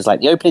movie, is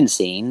like the opening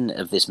scene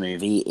of this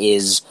movie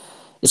it's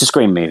a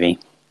Scream movie.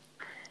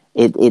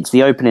 It's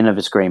the opening of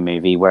a Scream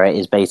movie where it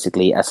is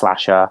basically a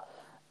slasher,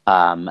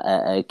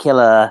 a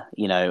killer,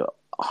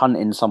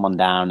 hunting someone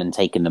down and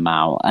taking them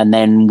out, and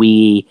then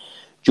we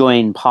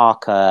join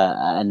Parker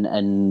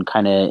and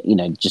kind of,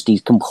 just these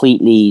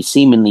completely,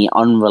 seemingly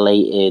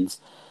unrelated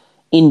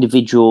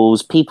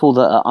individuals, people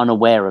that are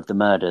unaware of the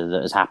murder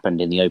that has happened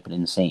in the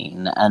opening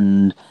scene,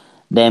 and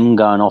them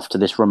going off to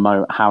this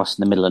remote house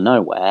in the middle of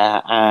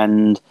nowhere,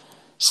 and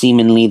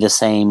seemingly the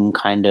same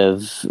kind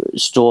of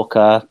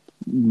stalker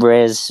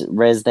rears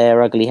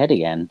their ugly head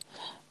again.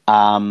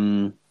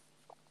 And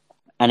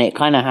and it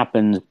kind of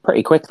happens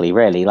pretty quickly,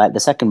 really. Like the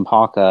second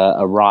Parker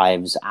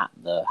arrives at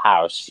the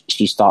house,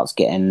 she starts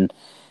getting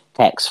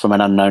texts from an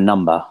unknown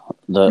number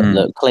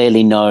that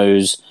clearly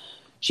knows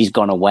she's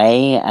gone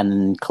away,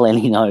 and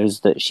clearly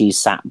knows that she's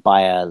sat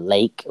by a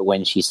lake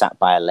when she's sat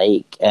by a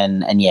lake,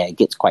 and yeah, it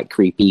gets quite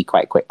creepy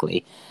quite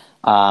quickly.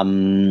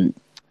 And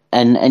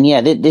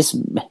yeah, this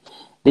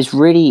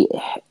really,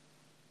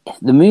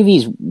 the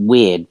movie's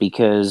weird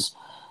because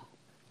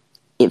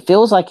it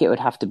feels like it would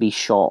have to be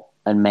shot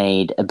and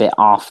made a bit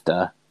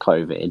after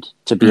COVID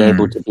to be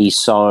able to be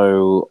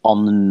so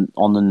on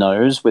the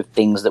nose with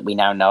things that we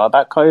now know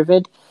about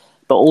COVID,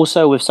 but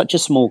also with such a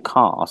small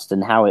cast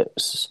and how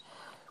it's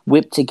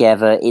whipped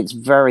together. It's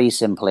very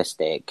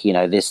simplistic. You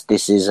know, this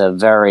is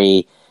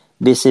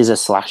a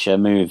slasher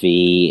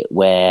movie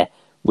where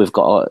we've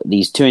got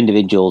these two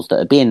individuals that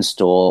are being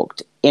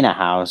stalked in a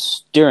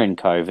house during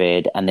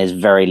COVID, and there's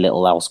very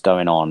little else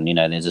going on. You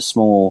know, there's a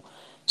small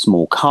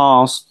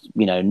cast,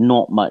 you know,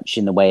 not much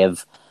in the way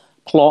of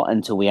plot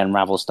until we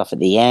unravel stuff at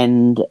the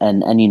end.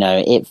 And you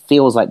know, it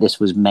feels like this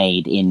was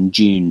made in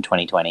June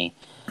 2020.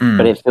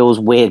 But it feels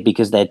weird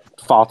because they're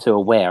far too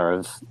aware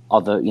of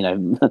other, you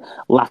know,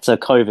 latter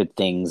COVID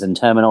things and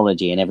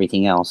terminology and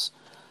everything else.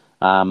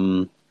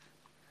 Like,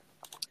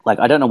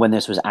 I don't know when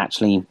this was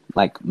actually,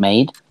 like,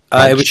 made.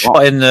 It was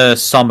shot in the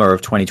summer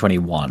of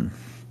 2021.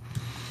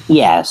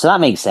 Yeah, so that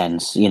makes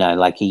sense, you know,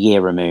 like a year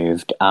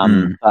removed.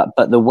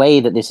 But the way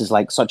that this is,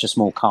 like, such a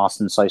small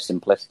cast and so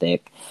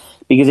simplistic,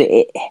 because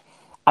it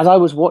as I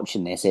was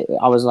watching this,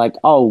 I was like,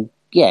 oh,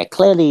 yeah,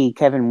 clearly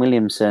Kevin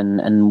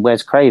Williamson and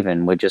Wes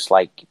Craven were just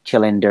like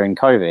chilling during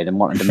COVID and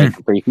wanted to make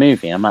a brief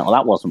movie. And I'm like, well,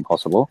 that wasn't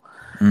possible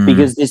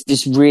because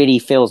this really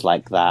feels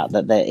like that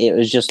it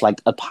was just like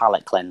a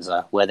palate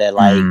cleanser where they're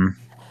like,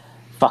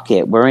 fuck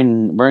it, we're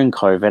in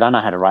COVID. I know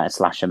how to write a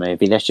slasher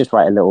movie. Let's just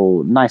write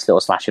a nice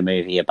little slasher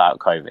movie about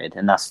COVID,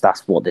 and that's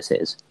what this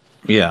is.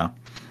 Yeah,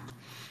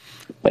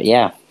 but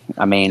yeah,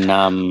 I mean, do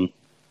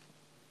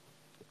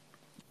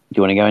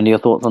you want to go into your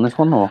thoughts on this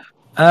one, or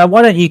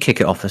why don't you kick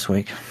it off this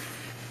week?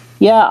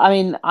 Yeah, I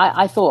mean,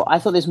 I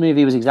thought this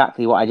movie was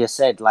exactly what I just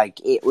said.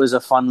 Like, it was a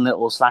fun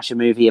little slasher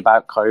movie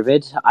about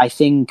COVID. I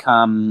think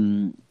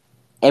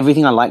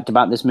everything I liked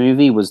about this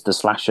movie was the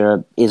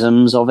slasher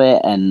isms of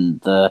it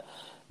and the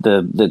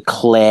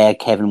clear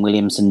Kevin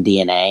Williamson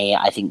DNA.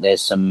 I think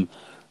there's some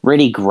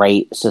really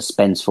great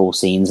suspenseful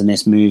scenes in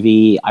this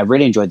movie. I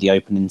really enjoyed the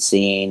opening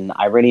scene.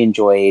 I really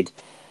enjoyed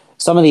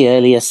some of the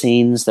earlier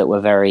scenes that were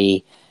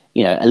very,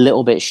 you know, a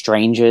little bit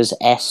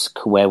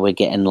Strangers-esque, where we're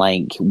getting,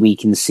 like, we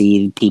can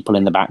see people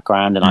in the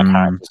background and our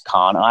characters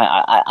can't.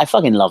 I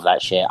fucking love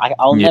that shit.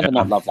 I'll never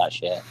not love that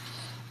shit.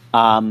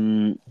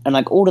 And,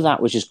 like, all of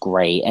that was just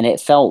great, and it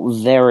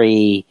felt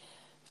very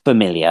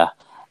familiar.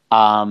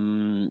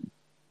 And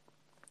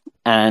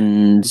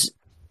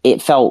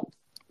it felt,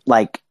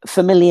 like,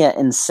 familiar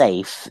and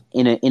safe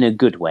in a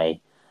good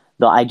way.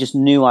 That I just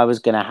knew I was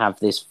going to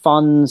have this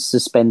fun,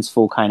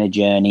 suspenseful kind of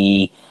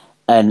journey.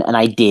 And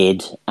I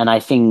did, and I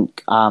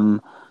think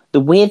the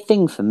weird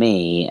thing for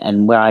me,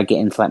 and where I get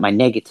into like my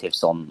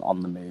negatives on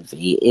the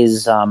movie,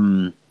 is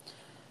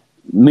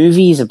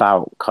movies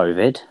about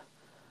COVID.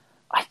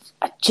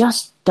 I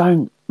just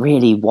don't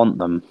really want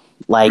them.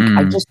 Like,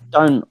 I just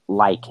don't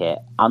like it.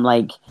 I'm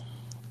like,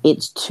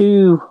 it's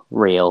too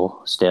real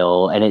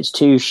still, and it's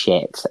too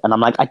shit. And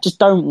I'm like, I just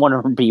don't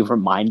want to be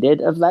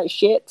reminded of that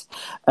shit.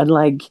 And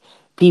like,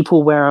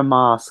 people wearing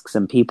masks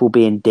and people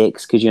being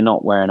dicks because you're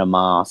not wearing a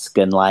mask,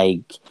 and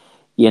like,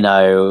 you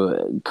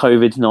know,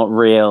 COVID's not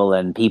real,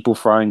 and people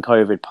throwing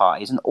COVID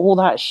parties and all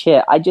that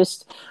shit. I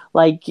just,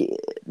 like,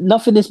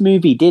 nothing this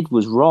movie did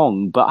was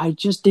wrong, but I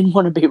just didn't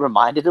want to be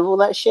reminded of all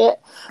that shit.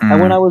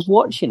 And when I was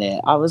watching it,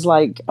 I was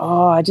like,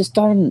 oh, I just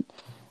don't.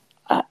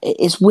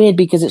 It's weird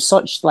because it's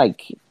such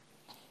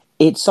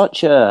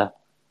a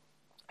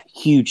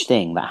huge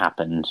thing that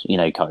happened, you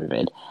know,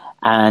 COVID,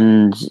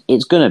 and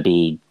it's gonna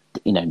be,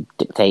 you know,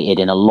 dictated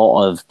in a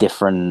lot of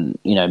different,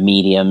 you know,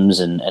 mediums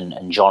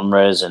and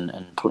genres and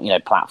you know,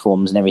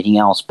 platforms and everything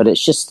else. But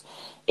it's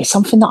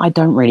something that I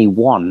don't really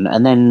want.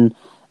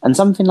 And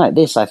something like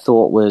this I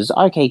thought was,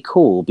 okay,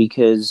 cool,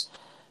 because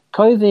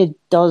COVID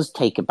does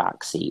take a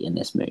backseat in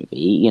this movie.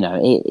 You know,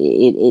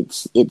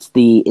 it's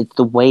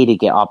the way to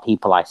get our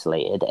people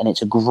isolated, and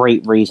it's a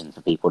great reason for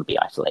people to be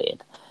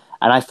isolated.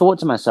 And I thought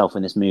to myself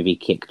when this movie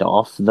kicked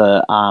off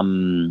that,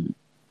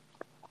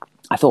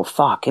 I thought,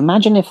 fuck,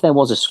 imagine if there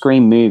was a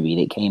Scream movie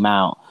that came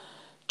out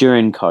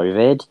during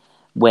COVID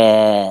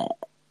where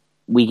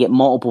we get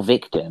multiple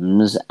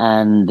victims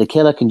and the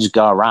killer can just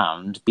go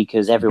around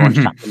because everyone's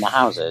trapped in the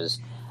houses.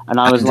 And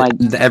I was like...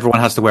 Everyone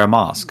has to wear a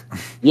mask.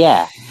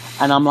 Yeah.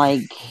 And I'm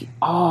like,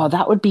 oh,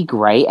 that would be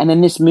great. And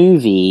then this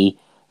movie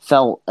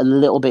felt a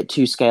little bit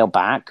too scaled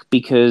back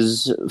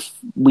because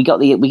we get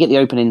the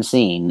opening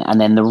scene,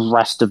 and then the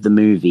rest of the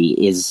movie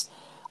is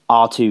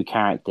our two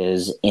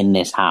characters in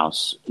this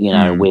house, you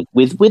know,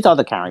 with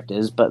other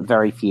characters, but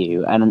very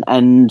few.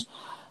 And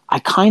I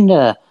kind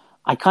of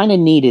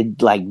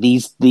needed like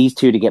these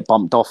two to get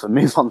bumped off and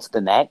move on to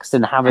the next,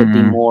 and have it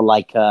be more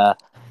like a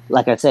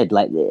like I said,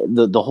 like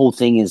the whole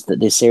thing is that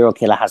this serial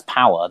killer has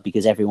power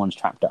because everyone's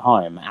trapped at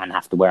home and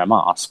have to wear a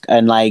mask,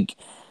 and like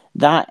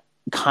that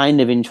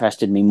kind of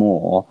interested me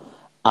more.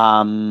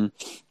 But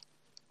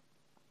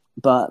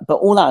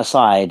all that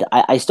aside,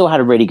 I still had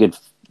a really good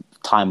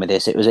time with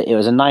this. It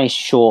was a nice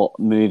short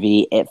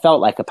movie. It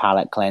felt like a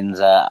palate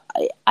cleanser.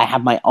 I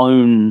have my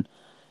own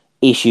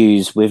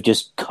issues with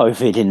just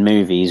COVID in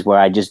movies where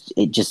I just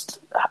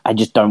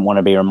don't want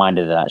to be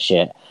reminded of that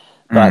shit.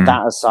 But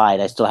that aside,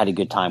 I still had a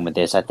good time with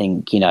this. I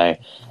think, you know,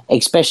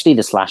 especially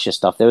the slasher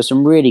stuff, there was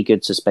some really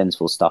good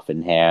suspenseful stuff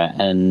in here.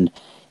 And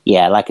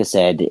yeah, like I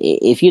said,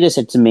 if you'd have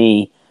said to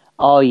me,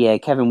 oh yeah,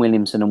 Kevin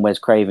Williamson and Wes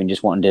Craven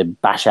just wanted to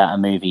bash out a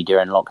movie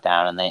during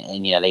lockdown,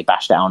 and you know, they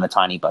bashed it out on a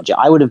tiny budget,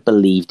 I would have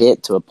believed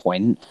it to a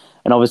point.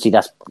 And obviously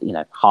that's, you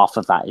know, half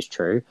of that is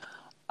true.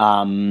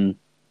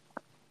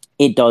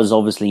 It does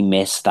obviously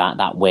miss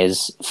that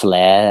Wes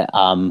flair.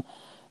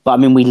 But I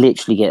mean, we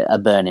literally get a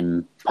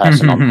burning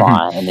person on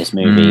fire in this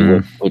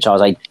movie, which I was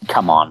like,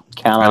 come on,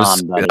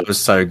 buddy. That was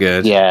so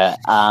good. Yeah.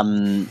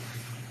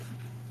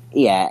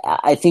 Yeah,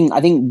 I think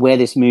where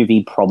this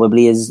movie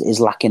probably is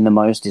lacking the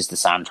most is the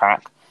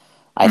soundtrack.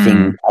 I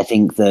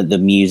think the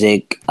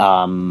music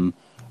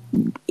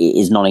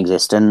is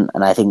non-existent,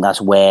 and I think that's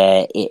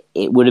where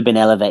it would have been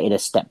elevated a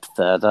step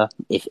further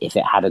if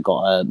it had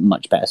got a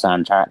much better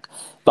soundtrack.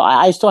 But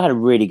I still had a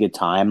really good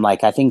time.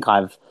 Like, I think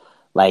I've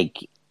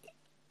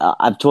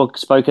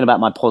spoken about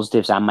my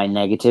positives and my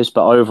negatives,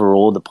 but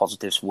overall the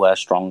positives were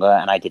stronger,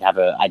 and I did have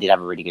a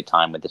really good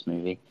time with this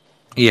movie.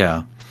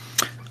 Yeah.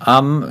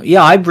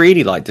 Yeah, I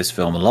really liked this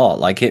film a lot.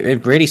 Like,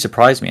 it really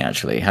surprised me,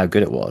 actually, how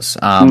good it was.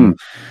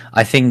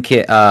 I think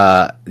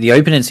the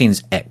opening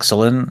scene's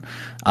excellent.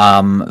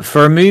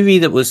 For a movie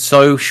that was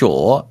so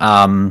short,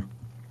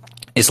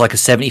 it's like a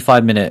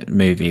 75-minute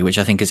movie, which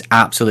I think is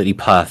absolutely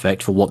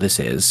perfect for what this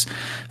is.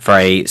 For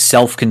a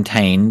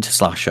self-contained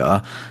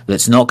slasher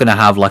that's not going to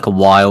have like a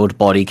wild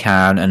body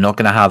count and not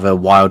going to have a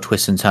wild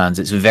twists and turns.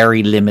 It's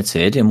very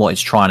limited in what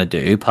it's trying to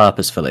do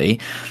purposefully,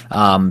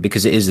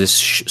 because it is this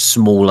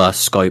smaller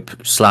scope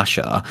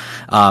slasher.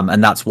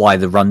 And that's why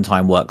the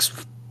runtime works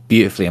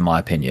beautifully, in my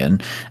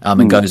opinion,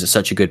 and goes at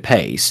such a good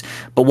pace.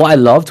 But what I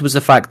loved was the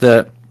fact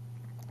that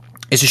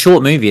it's a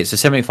short movie. It's a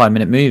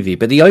 75-minute movie,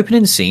 but the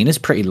opening scene is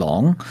pretty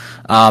long.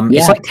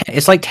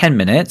 It's like 10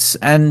 minutes,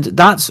 and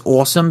that's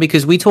awesome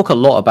because we talk a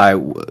lot about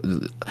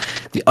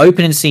the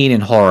opening scene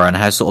in horror and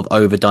how sort of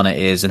overdone it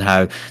is, and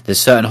how there's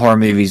certain horror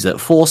movies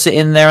that force it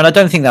in there. And I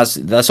don't think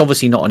that's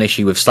obviously not an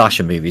issue with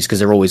slasher movies because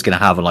they're always going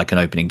to have like an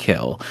opening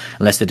kill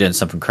unless they're doing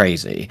something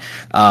crazy.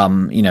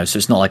 You know, so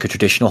it's not like a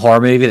traditional horror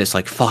movie that's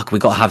like, fuck, we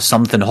got to have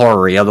something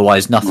horror-y,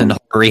 otherwise nothing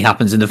horror-y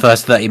happens in the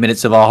first 30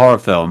 minutes of our horror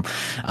film.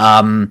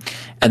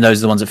 And those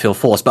are the ones that feel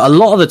forced. But a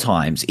lot of the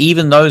times,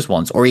 even those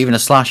ones, or even a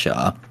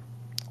slasher,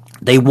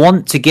 they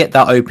want to get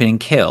that opening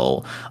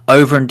kill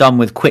over and done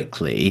with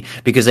quickly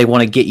because they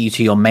want to get you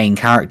to your main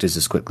characters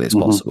as quickly as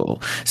possible.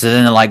 So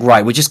then they're like,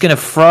 right, we're just going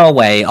to throw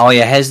away, oh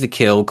yeah, here's the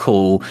kill,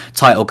 cool,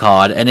 title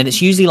card. And then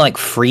it's usually like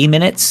 3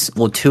 minutes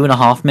or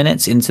 2.5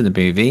 minutes into the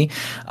movie.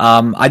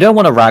 I don't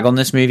want to rag on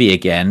this movie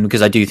again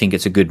because I do think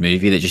it's a good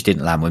movie that just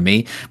didn't land with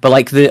me. But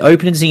like the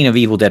opening scene of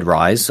Evil Dead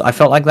Rise, I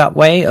felt like that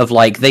way of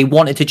like, they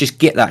wanted to just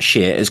get that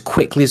shit as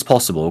quickly as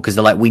possible because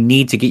they're like, we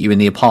need to get you in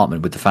the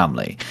apartment with the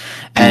family.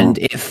 And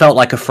it felt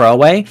like a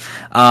throwaway.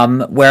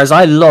 Whereas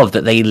I love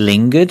that they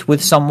lingered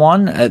with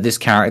someone, this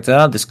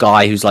character, this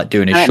guy who's like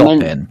doing his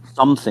shopping.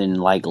 Something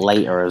like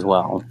later as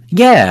well.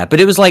 Yeah, but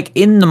it was like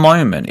in the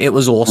moment, it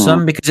was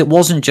awesome because it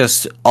wasn't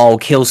just, oh,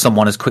 kill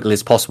someone as quickly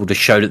as possible to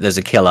show that there's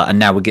a killer, and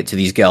now we get to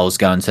these girls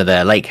going to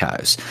their lake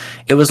house.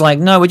 It was like,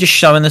 no, we're just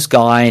showing this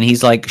guy, and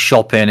he's like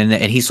shopping, and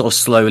he's sort of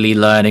slowly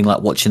learning,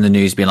 like watching the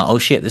news, being like, oh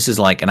shit, this is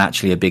like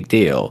actually a big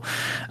deal.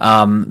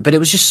 But it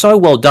was just so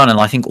well done, and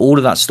I think all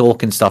of that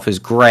stalking stuff is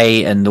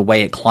great, and the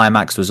way it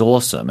climaxed was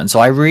awesome. And so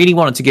I really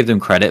wanted to give them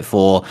credit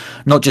for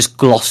not just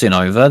glossing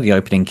over the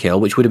opening kill,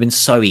 which would have been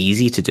so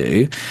easy to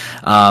do.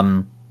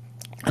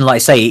 And like I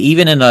say,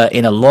 even in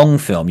a long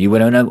film, you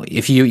wouldn't know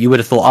if you would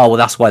have thought, oh well,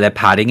 that's why they're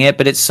padding it.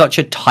 But it's such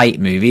a tight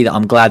movie that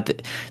I'm glad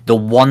that the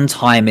one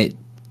time it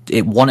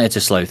wanted to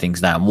slow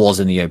things down was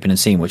in the opening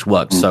scene, which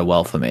worked so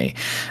well for me.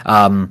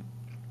 But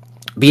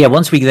yeah,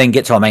 once we then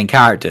get to our main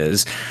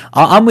characters,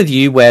 I'm with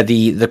you where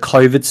the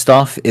COVID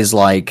stuff is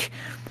like,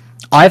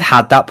 I've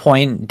had that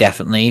point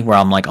definitely where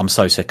I'm like, I'm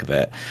so sick of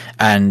it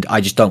and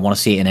I just don't want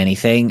to see it in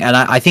anything. And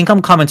I think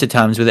I'm coming to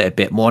terms with it a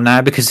bit more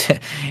now because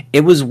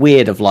it was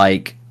weird of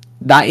like,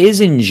 that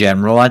is in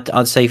general,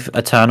 I'd say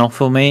a turn off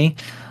for me.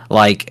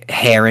 Like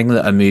hearing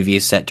that a movie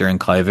is set during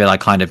COVID, I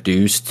kind of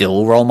do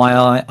still roll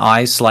my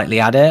eyes slightly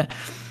at it.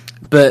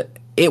 But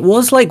it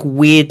was like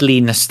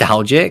weirdly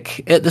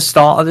nostalgic at the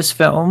start of this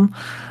film.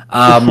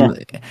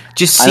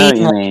 Just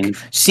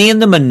seeing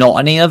the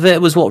monotony of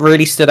it was what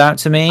really stood out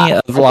to me.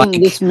 I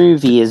think this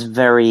movie is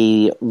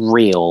very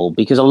real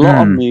because a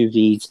lot of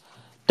movies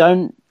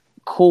don't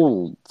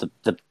call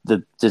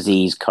the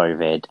disease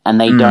COVID,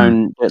 and they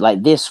don't,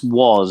 like, this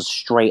was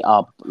straight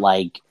up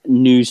like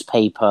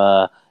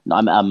newspaper,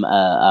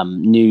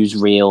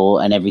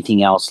 newsreel and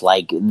everything else.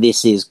 Like,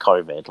 this is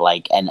COVID,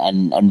 like,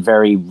 and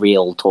very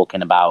real,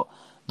 talking about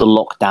the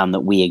lockdown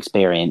that we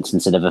experience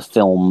instead of a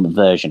film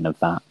version of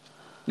that.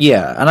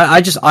 Yeah, and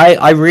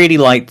I really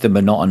liked the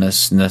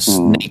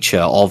monotonousness nature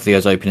of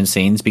those opening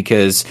scenes,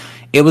 because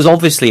it was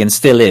obviously, and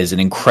still is, an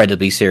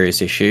incredibly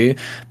serious issue.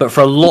 But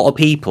for a lot of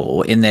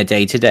people in their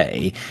day to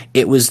day,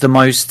 it was the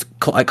most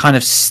kind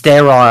of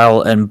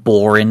sterile and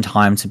boring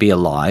time to be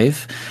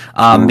alive,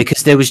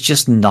 because there was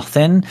just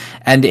nothing.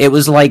 And it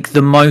was like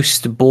the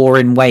most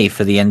boring way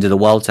for the end of the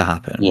world to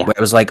happen. Yeah. Where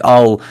it was like,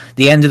 oh,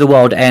 the end of the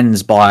world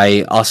ends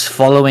by us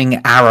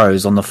following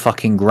arrows on the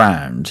fucking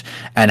ground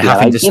and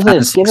having to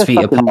stand 6 feet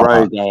apart.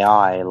 Rogue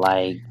AI,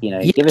 like, you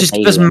know, give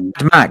us Mad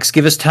Max,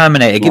 give us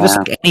Terminator, give us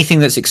like anything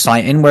that's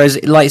exciting.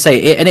 Whereas, like I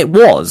say, and it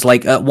was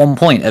like at one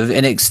point,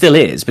 and it still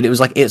is, but it was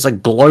like, it's a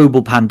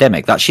global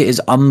pandemic. That shit is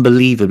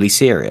unbelievably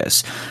serious.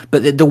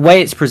 But the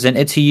way it's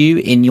presented to you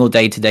in your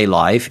day to day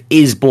life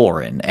is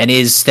boring and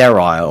is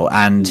sterile,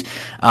 and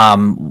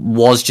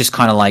was just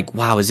kind of like,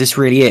 wow, is this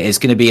really it? It's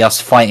going to be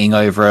us fighting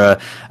over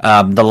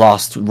the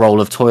last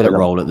roll of toilet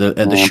roll at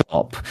the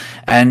shop,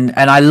 and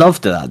I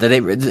loved that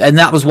and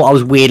that was what I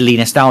was weirdly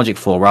nostalgic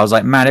for, where I was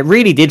like, man, it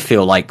really did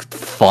feel like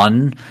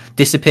fun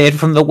disappeared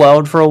from the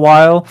world for a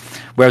while,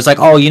 whereas like,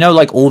 oh, you know,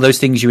 like all those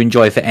things you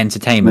enjoy for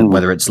entertainment,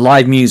 whether it's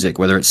live music,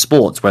 whether it's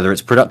sports, whether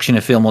it's production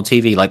of film or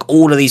TV, like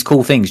all of these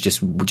cool things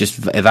just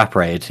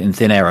evaporated in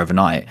thin air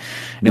overnight.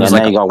 And it was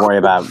like, you gotta worry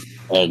about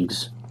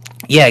eggs.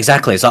 Yeah,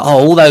 exactly. It's like, oh,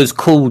 all those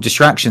cool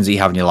distractions that you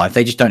have in your life,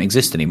 they just don't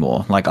exist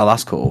anymore. Like, oh,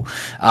 that's cool.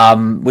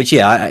 Which,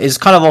 yeah, is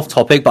kind of off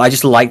topic, but I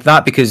just like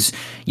that because,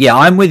 yeah,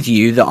 I'm with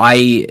you that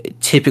I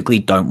typically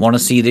don't want to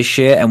see this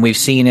shit, and we've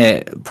seen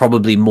it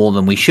probably more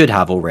than we should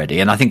have already.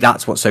 And I think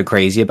that's what's so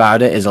crazy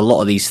about it, is a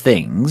lot of these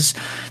things,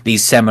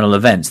 these seminal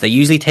events, they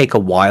usually take a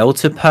while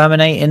to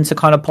permeate into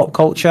kind of pop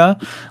culture,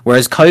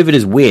 whereas COVID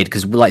is weird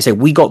because, like I say,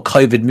 we got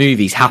COVID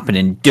movies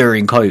happening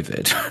during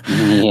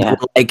COVID. Yeah.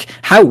 Like,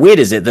 how weird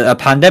is it that a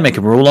pandemic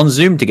and we're all on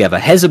Zoom together?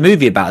 Here's a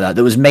movie about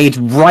that was made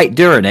right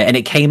during it, and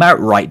it came out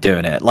right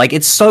during it. Like,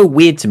 it's so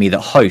weird to me that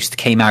Host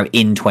came out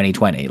in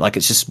 2020. Like,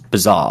 it's just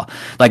bizarre.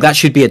 Like, that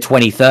should be a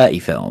 2030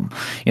 film,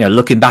 you know,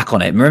 looking back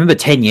on it. Remember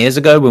 10 years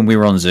ago when we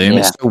were on Zoom?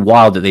 It's so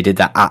wild that they did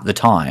that at the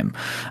time.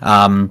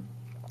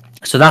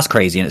 So that's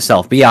crazy in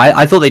itself. But yeah,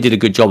 I thought they did a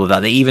good job of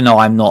that. Even though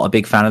I'm not a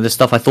big fan of this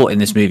stuff, I thought in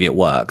this movie it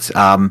worked.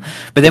 But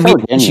then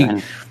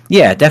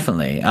yeah,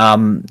 definitely.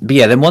 But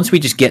yeah, then once we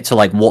just get to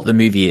like what the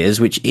movie is,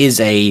 which is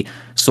a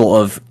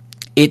sort of,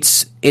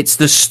 it's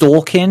the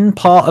stalking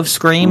part of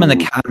Scream and the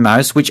cat and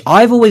mouse, which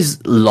I've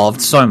always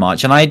loved so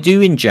much, and I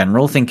do in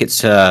general think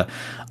it's a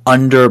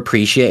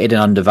underappreciated and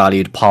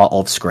undervalued part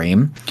of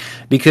Scream,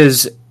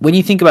 because when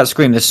you think about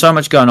Scream, there's so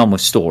much going on with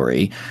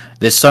story,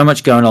 there's so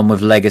much going on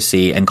with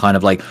legacy, and kind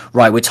of like,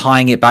 right, we're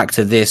tying it back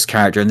to this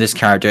character and this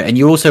character, and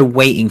you're also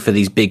waiting for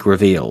these big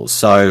reveals.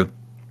 So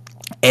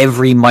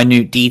every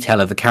minute detail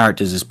of the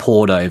characters is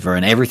poured over,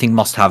 and everything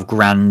must have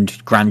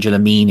granular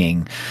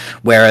meaning,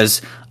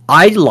 whereas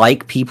I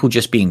like people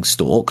just being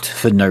stalked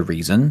for no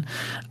reason.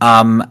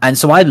 And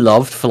so I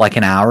loved for like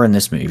an hour in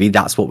this movie,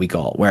 that's what we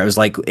got, where it was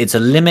like, it's a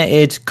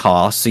limited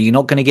cast, so you're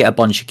not going to get a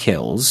bunch of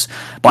kills,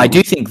 but I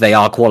do think they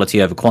are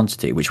quality over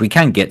quantity, which we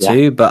can get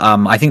to, but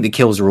I think the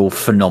kills are all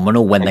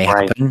phenomenal when they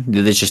happen.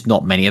 There's just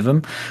not many of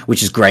them,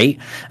 which is great,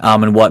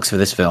 and works for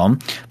this film.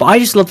 But I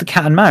just love the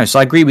cat and mouse.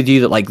 I agree with you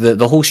that like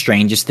the whole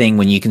strangest thing,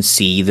 when you can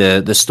see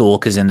the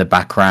stalkers in the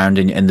background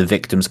and the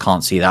victims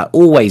can't see that,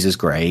 always is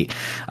great.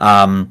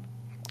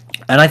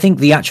 And I think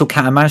the actual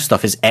cat and mouse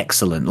stuff is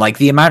excellent. Like,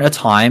 the amount of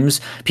times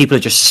people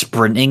are just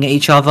sprinting at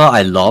each other,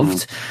 I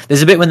loved.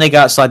 There's a bit when they go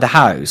outside the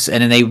house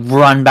and then they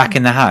run back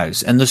in the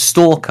house, and the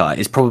stalker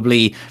is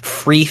probably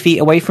 3 feet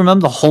away from them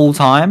the whole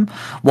time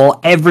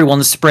while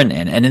everyone's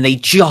sprinting, and then they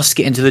just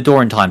get into the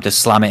door in time to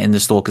slam it in the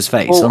stalker's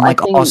face. Well, I'm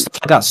like, oh, stuff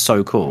like that's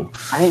so cool.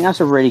 I think that's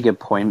a really good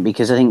point,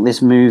 because I think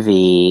this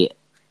movie,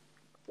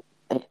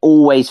 it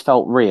always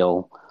felt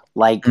real.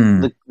 Like,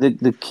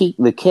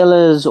 the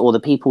killers or the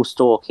people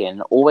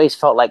stalking always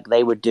felt like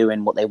they were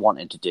doing what they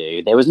wanted to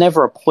do. There was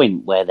never a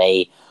point where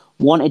they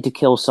wanted to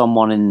kill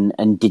someone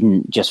and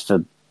didn't, just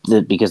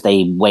because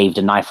they waved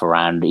a knife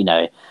around. You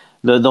know,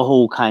 the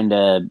whole kind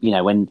of, you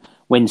know,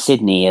 when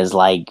Sydney is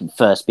like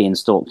first being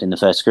stalked in the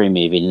first Scream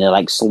movie, and they're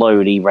like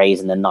slowly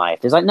raising the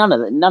knife. There's like none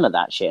of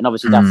that shit, and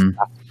obviously that's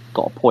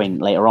got a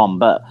point later on.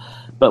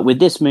 But with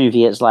this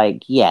movie, it's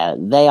like, yeah,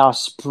 they are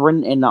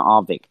sprinting at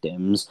our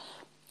victims.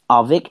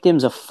 Our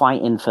victims are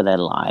fighting for their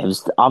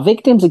lives. Our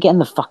victims are getting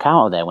the fuck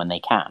out of there when they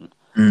can.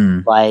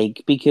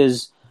 Like,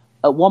 because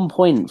at one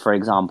point, for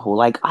example,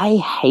 like, I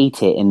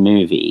hate it in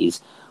movies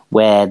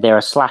where there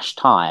are slashed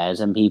tires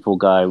and people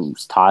go,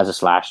 tires are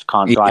slashed,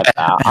 can't drive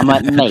that. I'm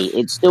like, mate,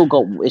 it's still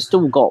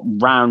got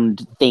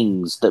round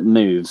things that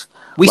move.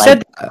 We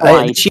said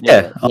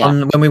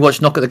when we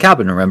watched Knock at the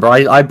Cabin, remember?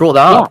 I brought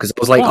that up because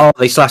I was like, oh,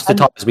 they slashed the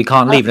tires, we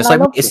can't leave. And it's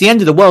like, it's the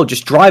end of the world,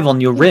 just drive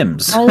on your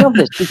rims. I love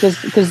this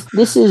because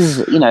this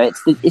is,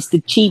 it's the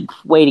cheap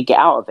way to get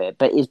out of it,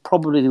 but it's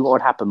probably what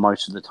would happen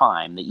most of the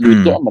time, that you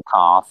would get in the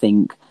car,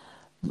 think,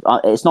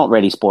 it's not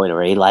really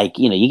spoilery, like,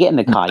 you get in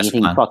the car, you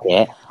think, fuck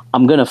it,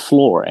 I'm going to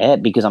floor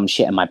it because I'm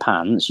shitting my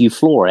pants. You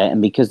floor it,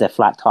 and because they're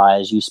flat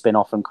tires, you spin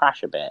off and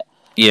crash a bit.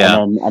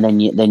 Yeah, and then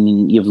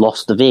you've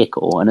lost the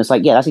vehicle, and it's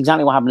like, yeah, that's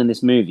exactly what happened in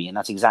this movie, and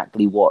that's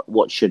exactly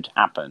what should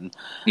happen.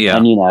 Yeah,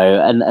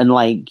 and and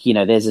like,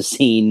 there's a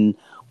scene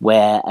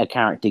where a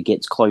character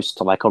gets close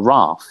to like a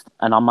raft,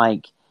 and I'm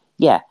like,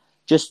 yeah,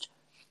 just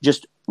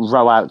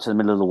row out to the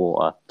middle of the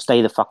water,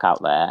 stay the fuck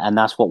out there, and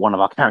that's what one of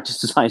our characters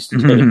decides to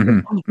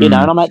do. And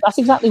I'm like, that's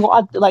exactly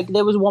what I like.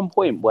 There was one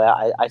point where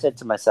I said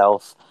to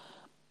myself,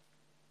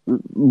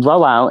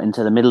 row out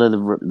into the middle of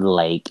the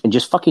lake and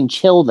just fucking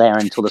chill there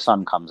until the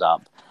sun comes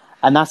up.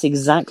 And that's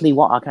exactly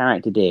what our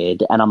character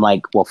did. And I'm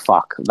like, well,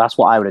 fuck, that's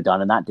what I would have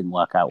done, and that didn't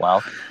work out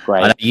well.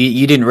 Great.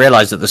 You didn't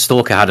realize that the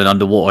stalker had an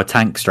underwater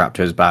tank strapped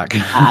to his back.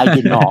 I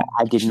did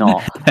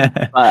not.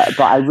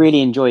 But I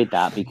really enjoyed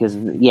that because,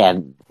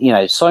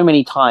 so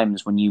many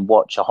times when you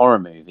watch a horror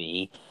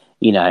movie,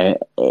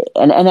 and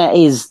that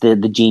is the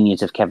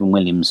genius of Kevin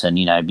Williamson,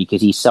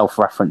 because he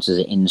self-references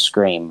it in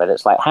Scream. But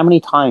it's like, how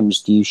many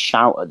times do you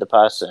shout at the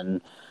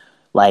person,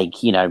 like,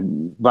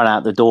 run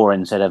out the door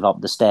instead of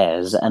up the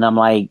stairs? And I'm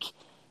like,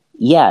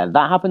 yeah,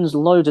 that happens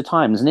loads of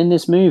times. And in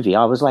this movie,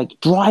 I was like,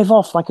 drive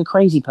off like a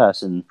crazy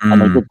person.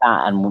 And they did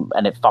that,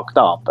 and it fucked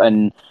up.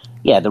 And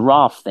yeah, the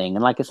raft thing.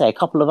 And like I say, a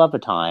couple of other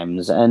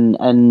times.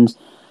 And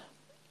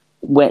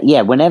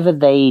whenever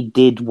they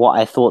did what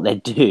I thought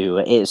they'd do,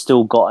 it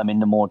still got them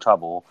into more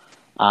trouble.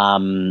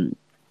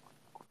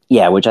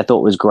 Which I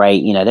thought was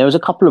great. There was a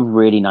couple of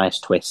really nice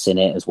twists in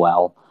it as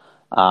well.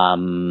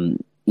 Towards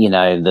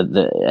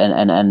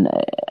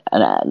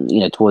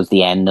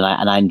the end,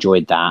 and I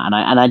enjoyed that, and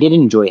I did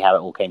enjoy how it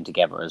all came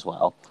together as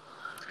well.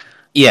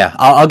 Yeah,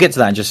 I'll get to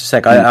that in just a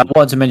sec. I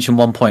wanted to mention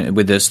one point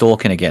with the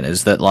stalking again,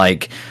 is that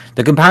like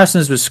the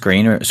comparisons with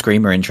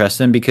Scream are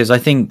interesting, because I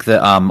think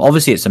that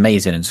obviously it's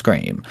amazing in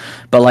Scream,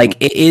 but like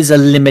it is a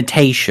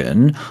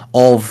limitation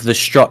of the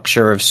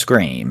structure of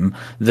Scream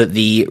that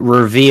the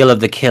reveal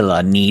of the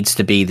killer needs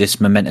to be this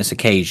momentous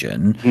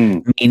occasion,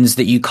 means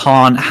that you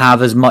can't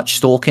have as much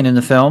stalking in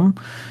the film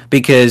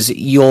because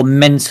you're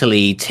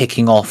mentally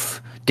ticking off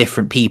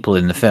different people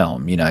in the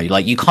film.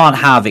 Like you can't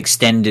have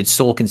extended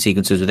stalking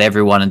sequences with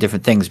everyone and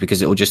different things,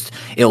 because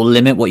it'll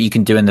limit what you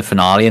can do in the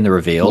finale and the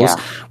reveals.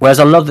 Whereas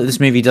I love that this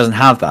movie doesn't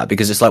have that,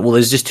 because it's like, well,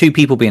 there's just two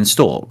people being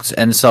stalked,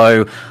 and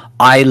so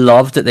I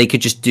loved that they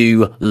could just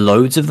do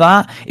loads of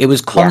that. It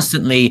was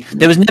constantly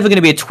there was never going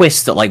to be a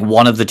twist that like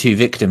one of the two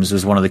victims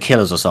was one of the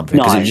killers or something,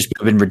 because it would just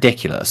have been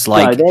ridiculous.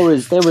 Like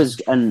there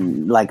was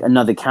like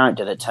another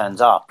character that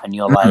turns up, and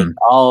you're like,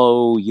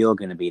 oh, you're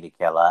going to be the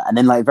killer, and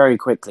then like very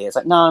quickly it's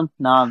like, no,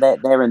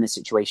 they're in this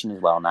situation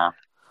as well now.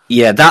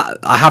 Yeah, that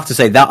I have to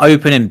say, that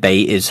opening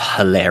bait is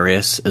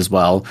hilarious as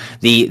well.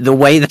 The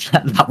way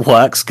that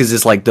works, because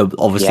it's like the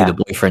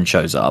boyfriend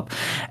shows up,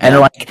 and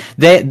like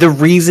the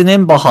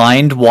reasoning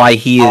behind why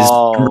he is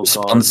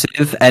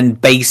unresponsive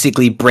and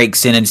basically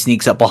breaks in and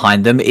sneaks up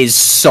behind them is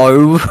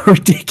so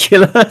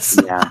ridiculous.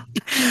 Yeah,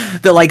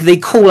 that like they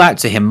call out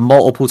to him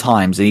multiple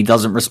times and he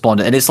doesn't respond,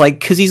 and it's like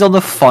because he's on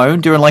the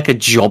phone doing like a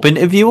job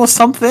interview or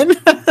something.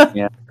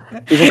 Yeah.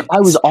 He's like, I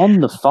was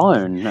on the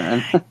phone.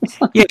 Yeah,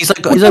 he's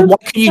like, why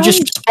can you just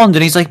respond?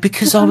 And he's like,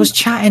 because I was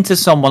chatting to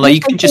someone. Like, you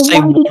can just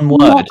say one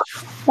word.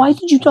 Why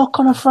did you knock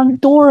on a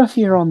front door if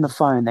you're on the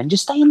phone? Then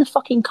just stay in the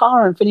fucking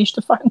car and finish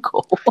the phone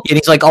call. And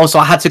he's like, so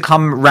I had to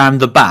come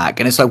round the back.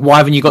 And it's like, why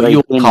haven't you got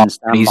your car?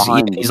 And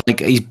he's like,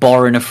 he's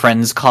borrowing a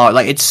friend's car.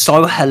 Like, it's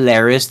so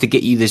hilarious to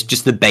get you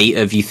just the bait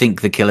of you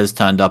think the killer's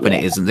turned up and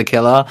it isn't the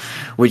killer,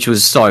 which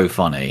was so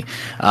funny.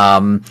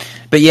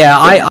 But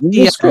yeah,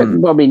 the script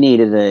probably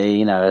needed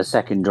a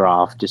second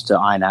draft just to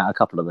iron out a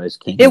couple of those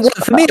kinks.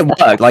 For me, it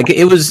worked. Like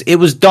it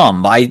was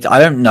dumb. I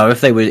don't know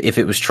if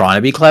it was trying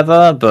to be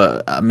clever,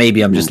 but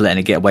maybe I'm just letting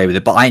it get away with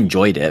it. But I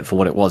enjoyed it for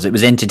what it was. It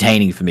was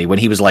entertaining for me when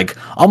he was like,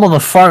 "I'm on the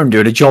phone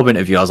doing a job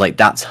interview." I was like,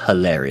 "That's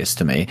hilarious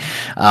to me."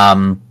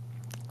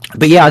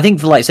 But yeah, I think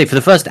for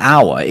the first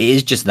hour, it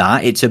is just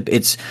that.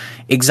 It's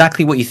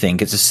exactly what you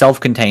think. It's a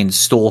self-contained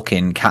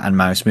stalking cat and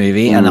mouse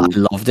movie, and I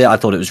loved it. I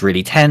thought it was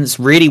really tense,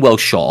 really well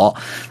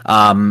shot,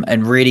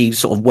 and really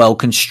sort of well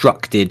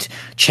constructed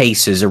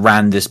chases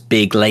around this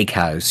big lake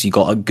house. You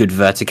got a good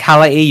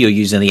verticality. You're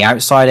using the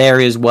outside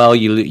area as well.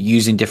 You're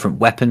using different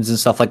weapons and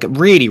stuff. Like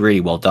really,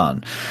 really well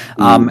done.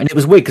 And it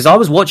was weird because I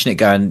was watching it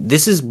going,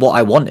 "This is what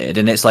I wanted,"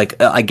 and it's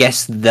like I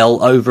guess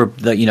they'll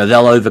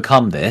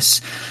overcome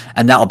this,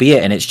 and that'll be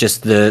it. And it's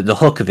just the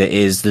hook of it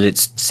is that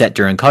it's set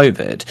during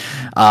COVID.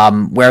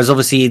 Whereas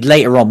obviously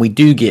later on we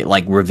do get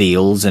like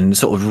reveals and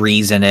sort of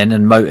reasoning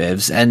and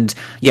motives, and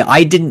yeah,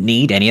 I didn't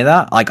need any of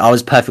that. Like, I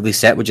was perfectly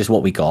set with just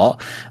what we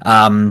got.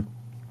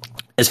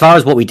 As far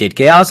as what we did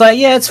get, I was like,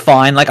 yeah, it's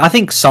fine. Like, I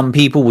think some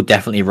people will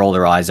definitely roll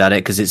their eyes at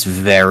it because it's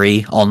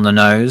very on the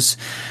nose.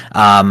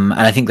 And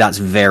I think that's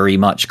very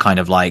much kind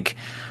of like,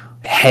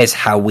 here's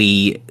how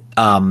we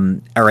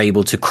are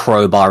able to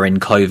crowbar in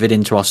COVID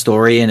into our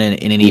story in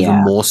an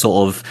even more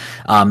sort of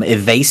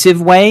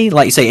evasive way.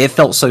 Like you say, it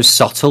felt so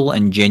subtle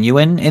and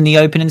genuine in the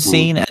opening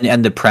scene,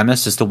 and the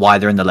premise as to why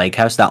they're in the lake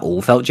house, that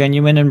all felt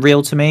genuine and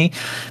real to me.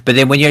 But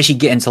then when you actually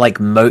get into like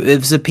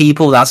motives of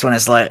people, that's when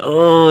it's like,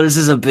 oh, this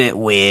is a bit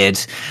weird.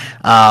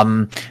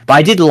 But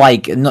I did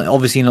like,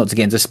 obviously not to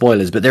get into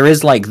spoilers, but there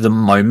is like the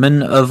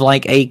moment of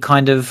like a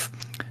kind of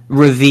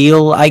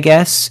reveal, I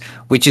guess,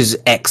 which is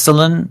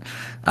excellent.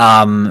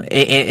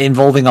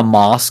 Involving a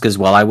mask as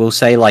well, I will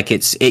say. Like,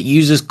 it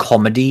uses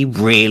comedy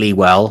really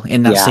well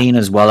in that scene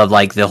as well, of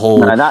like the whole.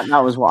 No,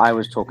 that was what I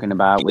was talking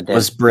about with this. It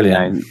was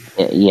brilliant.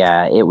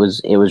 It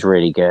was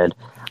really good.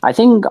 I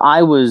think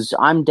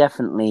I'm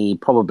definitely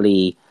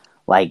probably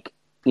like,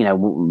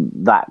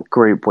 that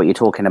group what you're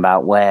talking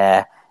about,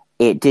 where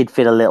it did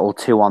feel a little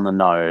too on the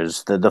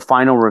nose. The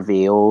final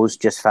reveals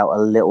just felt a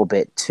little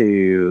bit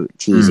too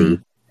cheesy.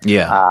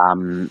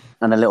 And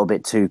a little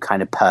bit too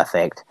kind of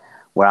perfect,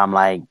 where I'm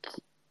like,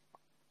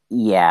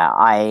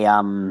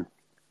 and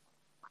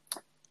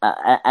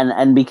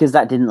because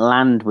that didn't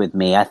land with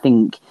me, I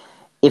think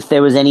if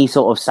there was any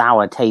sort of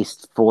sour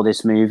taste for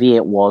this movie,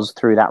 it was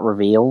through that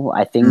reveal,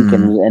 I think.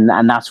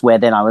 And that's where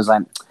then I was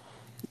like,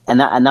 and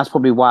that's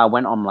probably why I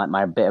went on like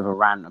my bit of a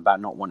rant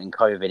about not wanting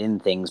COVID in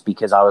things,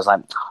 because I was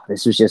like,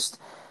 this was just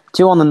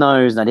too on the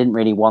nose and I didn't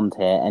really want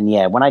it. And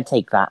yeah, when I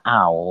take that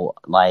out,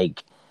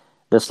 like,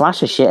 the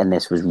slasher shit in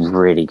this was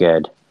really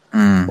good.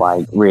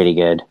 Like, really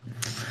good.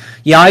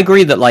 Yeah, I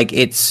agree that like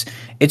it's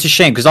a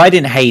shame because I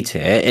didn't hate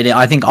it.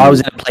 I think I was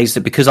in a place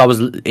that because I was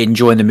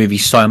enjoying the movie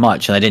so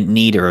much and I didn't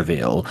need a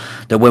reveal,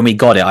 that when we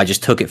got it, I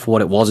just took it for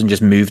what it was and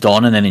just moved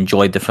on and then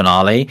enjoyed the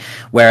finale.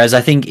 Whereas I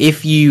think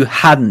if you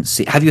haven't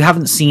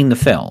seen the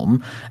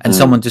film and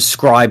someone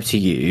described to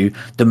you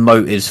the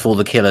motives for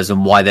the killers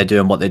and why they're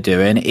doing what they're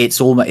doing, it's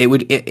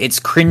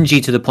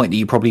cringy to the point that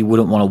you probably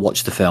wouldn't want to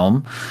watch the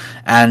film.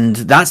 And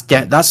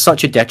that's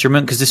such a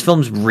detriment because this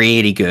film's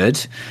really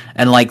good,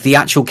 and like the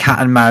actual cat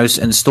and mouse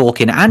and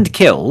stalking and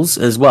kills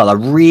as well are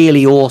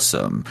really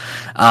awesome.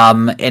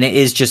 And it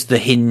is just the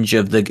hinge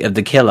of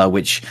the killer,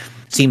 which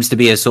seems to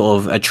be a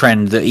sort of a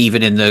trend that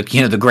even in the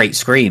the great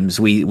screams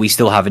we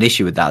still have an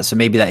issue with that. So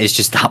maybe that is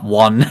just that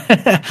one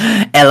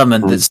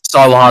element that's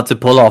so hard to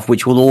pull off,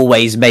 which will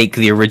always make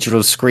the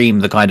original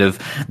Scream the kind of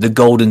the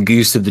golden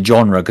goose of the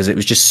genre, because it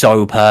was just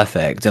so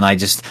perfect. And I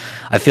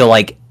feel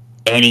like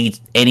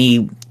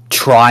any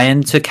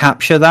trying to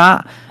capture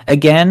that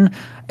again,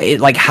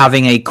 like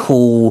having a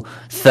cool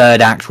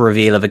third act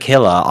reveal of a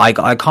killer, I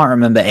can't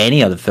remember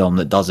any other film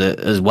that does it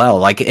as well.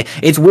 Like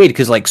it's weird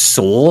because like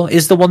Saw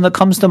is the one that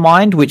comes to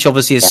mind, which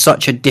obviously is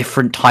such a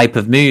different type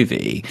of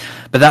movie,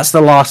 but that's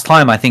the last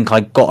time I think I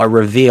got a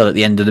reveal at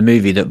the end of the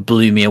movie that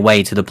blew me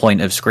away to the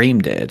point of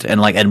Scream did,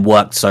 and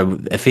worked so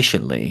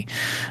efficiently.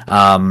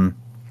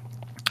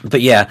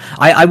 But yeah,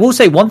 I will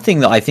say one thing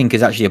that I think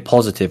is actually a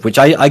positive, which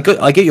I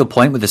get your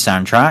point with the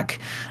soundtrack,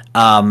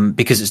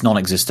 because it's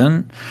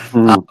non-existent.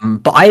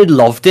 But I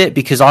loved it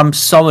because I'm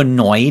so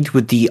annoyed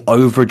with the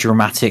over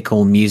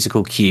dramatical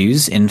musical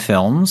cues in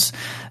films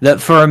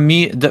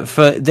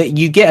that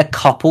you get a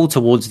couple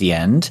towards the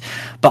end,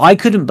 but I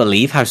couldn't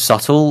believe how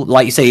subtle,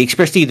 like you say,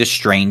 especially the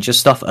stranger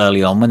stuff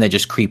early on when they're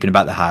just creeping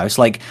about the house.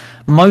 Like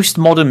most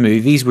modern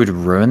movies would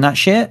ruin that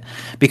shit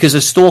because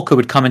a stalker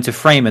would come into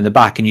frame in the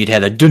back and you'd hear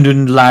the dun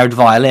dun loud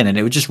violin and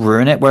it would just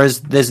ruin it, whereas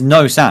there's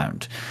no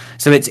sound.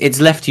 So it's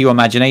left to your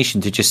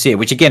imagination to just see it,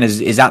 which again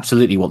is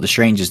absolutely what The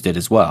Strangers did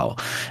as well.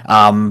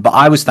 But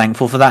I was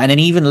thankful for that. And then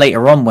even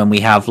later on when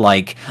we have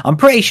like, I'm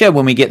pretty sure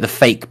when we get the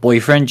fake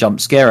boyfriend jump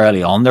scare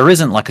early on, there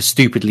isn't like a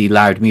stupidly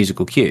loud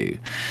musical cue.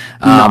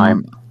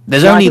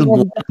 There's only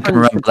one I can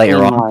remember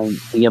later on.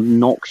 Like, the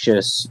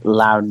obnoxious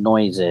loud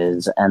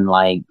noises and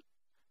like,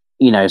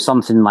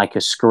 something like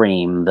a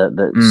Scream that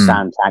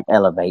soundtrack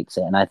elevates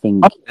it. And I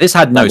think this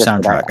had no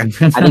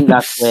soundtrack. I think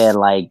that's where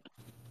like,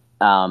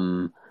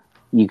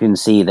 you can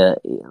see that,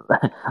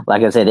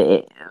 like I said,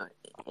 it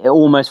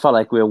almost felt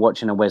like we were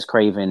watching a Wes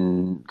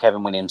Craven,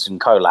 Kevin Williamson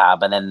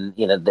collab, and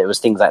then there was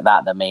things like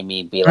that made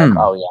me be like,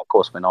 oh yeah, of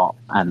course we're not,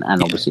 and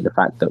obviously the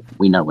fact that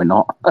we know we're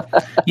not.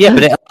 Yeah,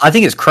 but I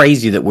think it's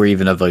crazy that we're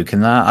even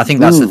evoking that. I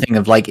think that's the thing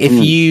of like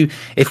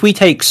if we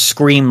take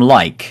Scream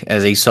like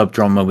as a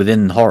subgenre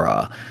within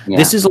horror,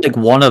 this is like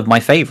one of my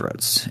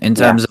favorites in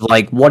terms of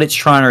like what it's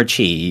trying to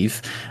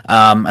achieve.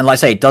 And like I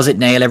say, does it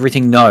nail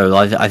everything? No,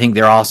 I think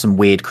there are some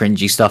weird,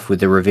 cringy stuff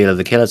with the reveal of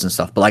the killers and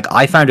stuff. But like,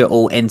 I found it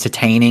all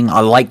entertaining. I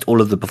liked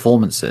all of the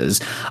performances.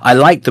 I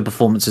liked the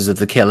performances of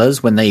the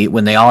killers when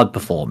they are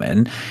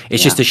performing.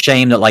 It's just a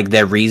shame that like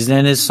their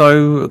reasoning is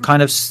so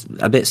kind of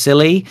a bit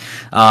silly,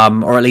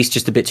 or at least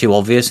just a bit too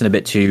obvious and a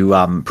bit too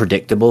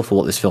predictable for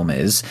what this film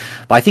is.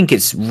 But I think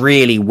it's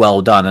really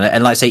well done,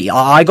 and like I say,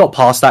 I got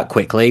past that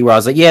quickly, where I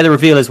was like, yeah, the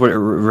reveal is what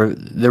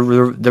the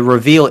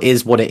reveal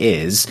is what it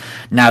is.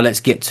 Now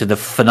let's get to the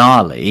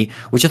finale,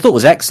 which I thought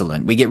was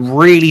excellent. We get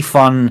really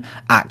fun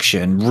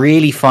action,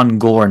 really fun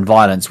gore and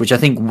violence, which I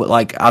think,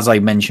 like as I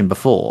mentioned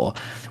before,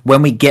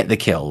 when we get the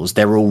kills,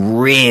 they're all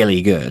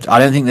really good. I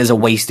don't think there's a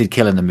wasted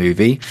kill in the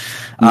movie.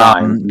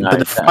 No, but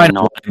the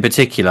final one in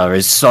particular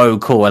is so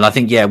cool. And I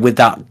think, yeah, with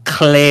that,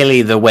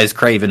 clearly the Wes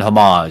Craven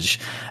homage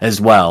as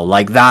well.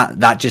 Like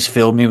that just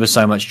filled me with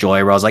so much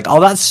joy, where I was like,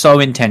 oh, that's so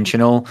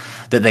intentional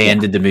that they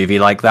ended the movie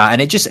like that.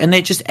 And it just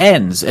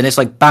ends. And it's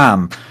like,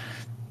 bam,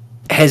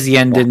 here's the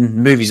ending,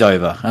 movie's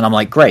over. And I'm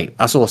like, great,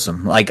 that's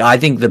awesome. Like, I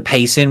think the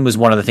pacing was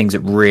one of the things that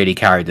really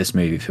carried this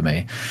movie for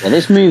me. Yeah,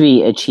 this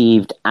movie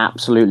achieved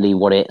absolutely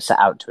what it set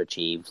out to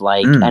achieve.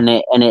 Like, and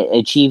it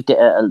achieved it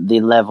at the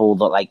level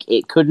that, like,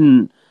 it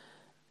couldn't,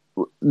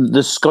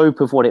 the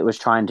scope of what it was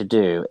trying to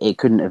do, it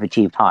couldn't have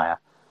achieved higher.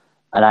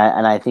 And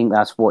I think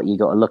that's what you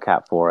got to look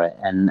at for it.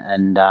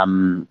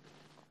 And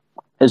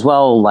as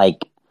well,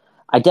 like,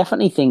 I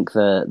definitely think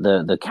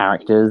the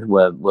characters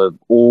were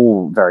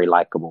all very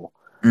likable.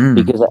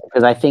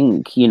 Because I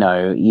think, you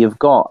know, you've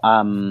got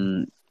our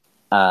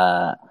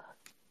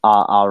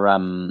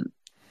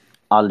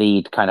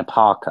lead kind of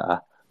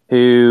Parker,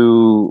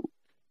 who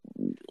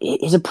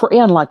is a pretty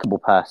unlikable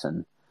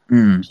person.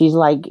 She's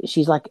like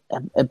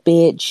a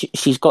bitch.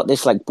 She's got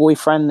this like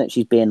boyfriend that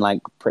she's being like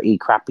pretty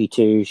crappy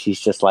to. She's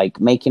just like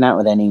making out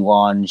with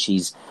anyone.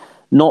 She's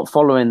not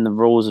following the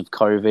rules of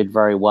COVID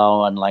very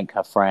well, unlike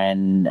her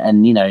friend.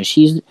 And you know,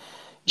 she's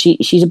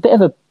a bit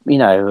of a, you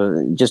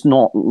know, just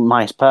not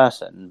nice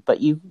person,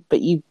 but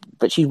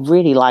she's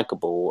really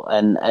likable.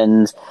 And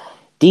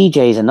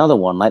DJ's another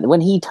one. Like when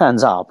he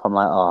turns up, I'm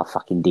like, oh,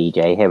 fucking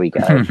DJ, here we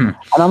go. And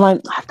I'm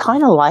like, I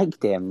kind of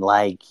liked him.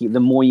 Like the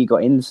more you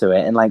got into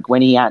it, and like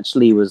when he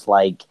actually was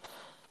like,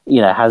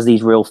 you know, has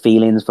these real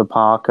feelings for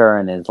Parker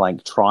and is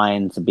like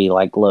trying to be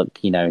like, look,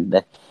 you know,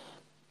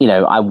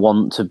 I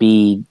want to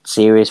be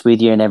serious with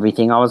you and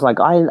everything. I was like,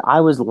 I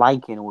was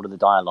liking all of the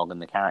dialogue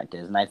and the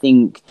characters, and I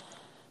think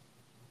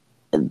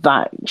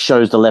that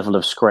shows the level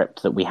of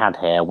script that we had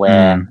here,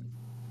 where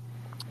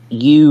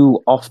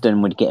you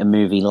often would get a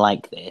movie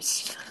like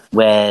this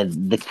where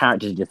the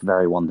characters are just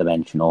very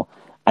one-dimensional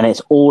and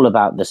it's all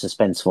about the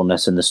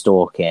suspensefulness and the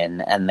stalking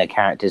and the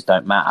characters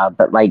don't matter.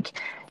 But like,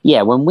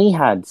 yeah, when we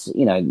had,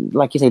 you know,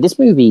 like you say, this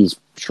movie's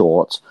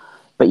short,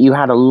 but you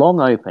had a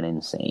long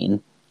opening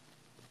scene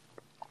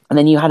and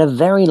then you had a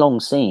very long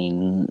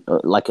scene,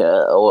 like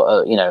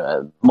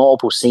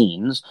multiple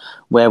scenes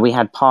where we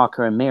had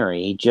Parker and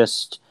Miri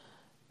just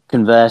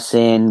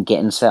conversing,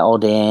 getting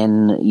settled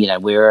in. You know,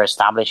 we were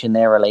establishing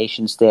their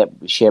relationship.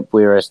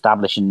 We were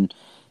establishing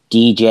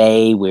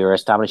DJ. We were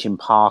establishing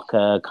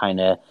Parker,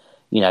 kind of,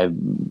 you know,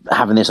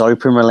 having this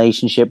open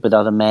relationship with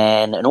other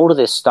men, and all of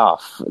this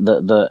stuff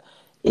that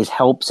is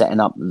help setting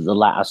up the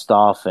latter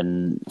stuff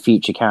and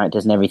future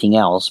characters and everything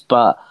else,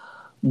 but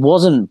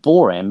wasn't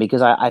boring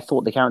because I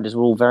thought the characters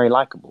were all very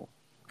likable.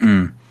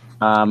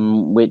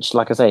 Which,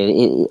 like I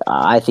say,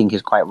 I think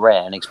is quite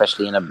rare, and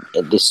especially in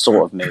this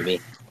sort of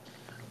movie.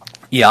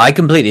 Yeah, I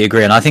completely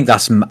agree, and I think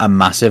that's a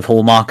massive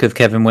hallmark of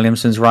Kevin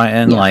Williamson's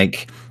writing. Yeah.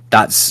 Like,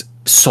 that's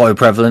so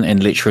prevalent in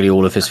literally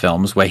all of his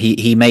films, where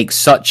he makes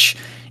such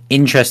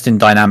interesting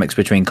dynamics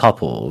between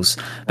couples,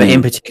 but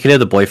in particular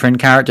the boyfriend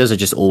characters are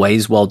just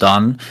always well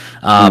done,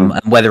 and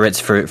whether it's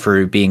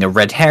through being a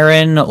red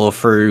herring or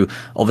through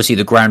obviously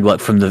the groundwork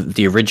from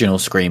the original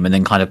Scream and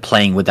then kind of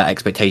playing with that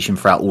expectation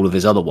throughout all of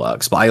his other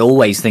works. But I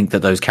always think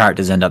that those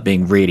characters end up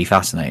being really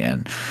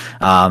fascinating,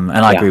 and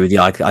I agree with you.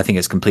 I think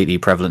it's completely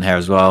prevalent here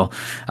as well.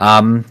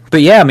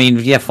 But yeah, I mean,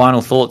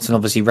 final thoughts and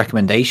obviously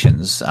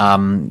recommendations.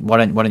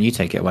 Why don't you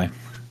take it away?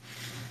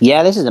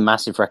 Yeah, this is a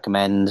massive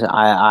recommend.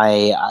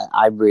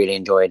 I really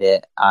enjoyed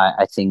it.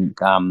 I think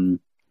you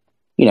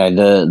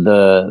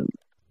know,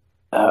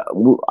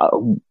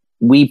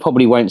 we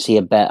probably won't see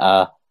a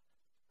better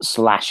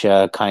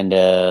slasher kind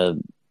of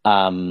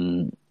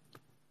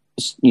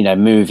you know,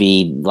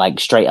 movie,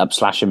 like straight up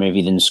slasher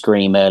movie than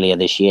Scream earlier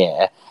this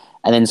year.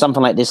 And then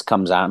something like this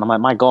comes out, and I'm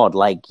like, my God,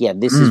 like, yeah,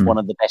 this is one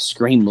of the best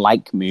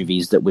Scream-like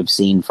movies that we've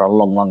seen for a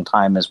long, long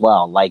time as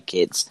well. Like,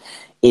 it's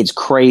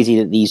crazy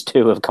that these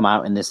two have come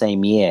out in the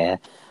same year.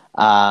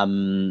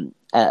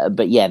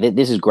 But yeah,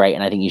 this is great,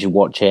 and I think you should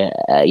watch it.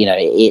 You know,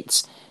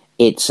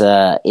 it's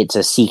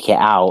a seek it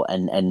out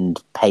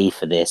and pay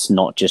for this,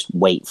 not just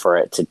wait for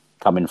it to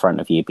come in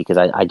front of you, because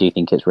I do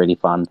think it's really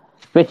fun,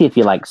 especially if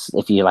you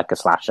like a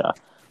slasher.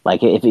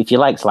 Like if you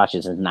like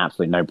slashers, it's an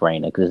absolute no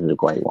brainer because this is a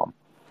great one.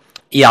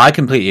 Yeah, I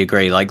completely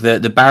agree. Like the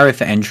barrier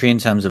for entry in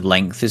terms of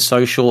length is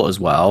so short as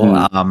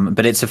well.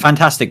 But it's a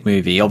fantastic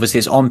movie. Obviously,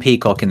 it's on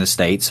Peacock in the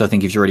States, so I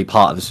think if you're already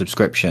part of the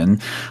subscription,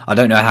 I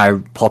don't know how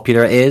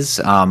popular it is,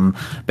 but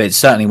it's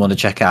certainly one to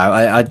check out.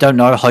 I don't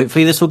know.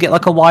 Hopefully, this will get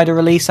like a wider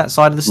release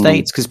outside of the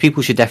States because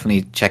people should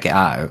definitely check it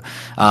out.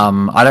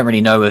 I don't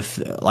really know if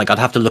like I'd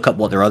have to look up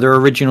what their other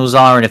originals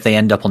are and if they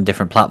end up on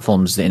different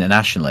platforms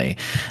internationally.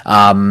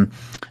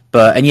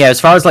 And yeah, as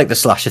far as like the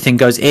slasher thing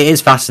goes, it is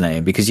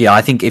fascinating because yeah,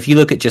 I think if you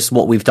look at just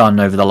what we've done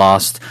over the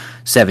last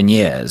 7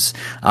 years,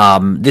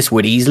 this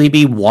would easily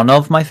be one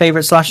of my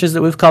favorite slashers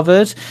that we've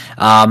covered.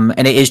 And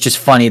it is just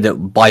funny that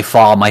by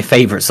far my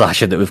favorite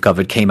slasher that we've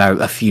covered came out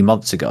a few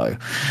months ago.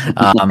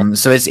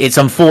 So it's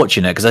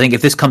unfortunate because I think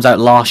if this comes out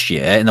last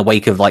year in the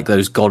wake of like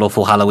those god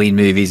awful Halloween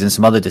movies and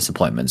some other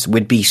disappointments,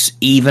 we'd be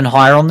even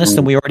higher on this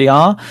than we already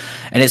are.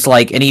 And it's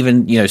like, and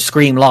even, you know,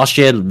 Scream last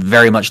year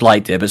very much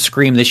liked it, but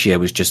Scream this year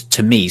was just,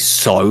 to me,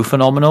 so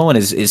phenomenal and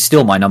is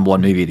still my number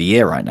one movie of the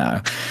year right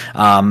now.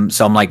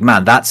 So I'm like,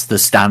 man, that's the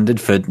standard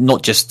for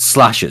not just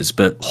slashers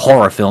but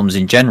horror films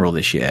in general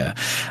this year.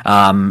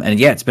 And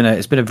yeah, it's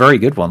been a very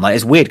good one. Like,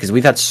 it's weird because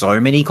we've had so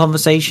many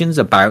conversations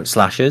about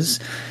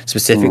slashers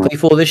specifically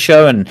for this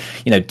show, and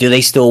you know, do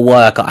they still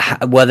work?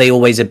 Were they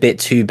always a bit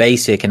too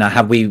basic? And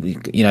have we,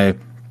 you know,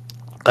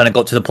 kind of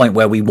got to the point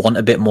where we want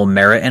a bit more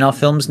merit in our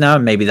films now,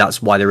 and maybe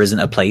that's why there isn't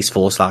a place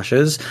for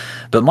slashers.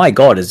 But my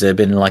god, has there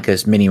been like a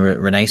mini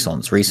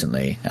renaissance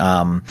recently?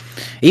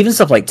 Even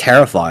stuff like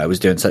Terrifier was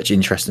doing such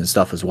interesting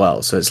stuff as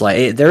well, so it's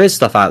like there is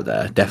stuff out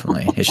there,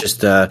 definitely. It's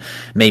just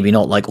maybe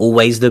not like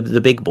always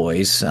the big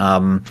boys,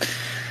 but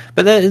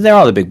there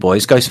are the big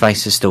boys.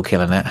 Ghostface is still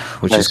killing it,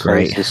 which is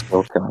great. Is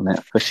still killing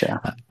it for sure.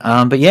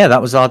 But yeah,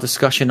 that was our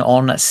discussion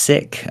on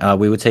Sick.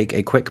 We will take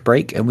a quick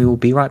break and we will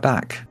be right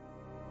back.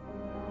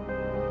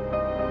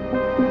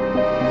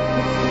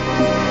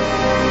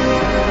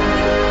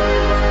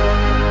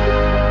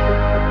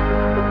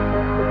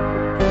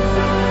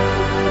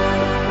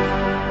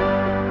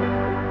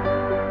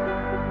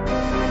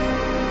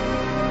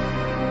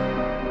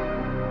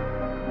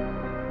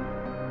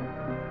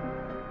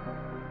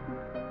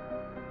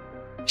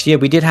 So yeah,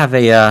 we did have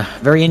a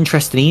very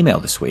interesting email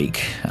this week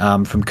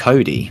from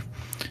Cody,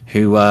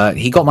 who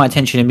he got my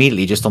attention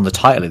immediately just on the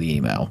title of the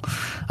email,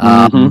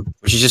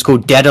 which is just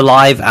called Dead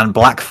Alive and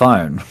Black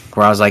Phone,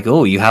 where I was like,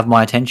 oh, you have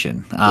my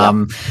attention.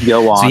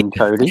 Go on,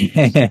 Cody.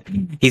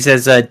 He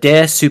says,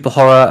 Dear Super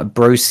Horror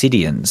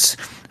Brosidians.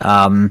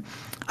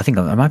 I think,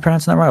 am I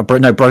pronouncing that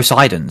right? No,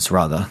 Brosidans,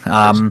 rather.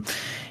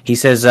 He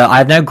says, I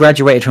have now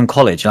graduated from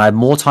college and I have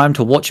more time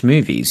to watch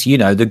movies, you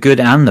know, the good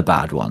and the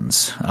bad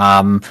ones.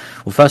 Well,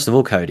 first of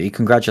all, Cody,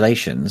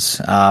 congratulations.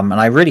 And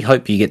I really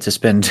hope you get to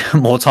spend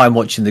more time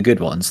watching the good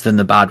ones than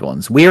the bad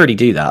ones. We already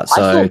do that.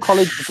 So I thought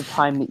college was the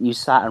time that you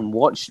sat and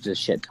watched a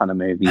shit ton of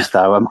movies,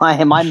 though. Am I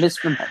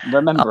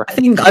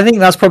misremembering? I think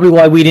that's probably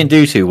why we didn't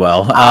do too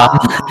well.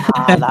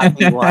 That'd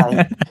be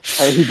why.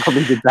 He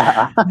probably did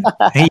that.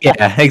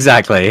 Yeah,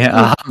 exactly.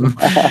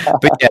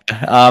 But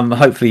yeah,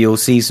 hopefully you'll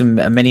see some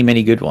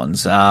many good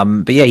ones.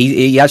 But yeah,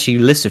 he actually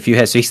lists a few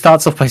here. So he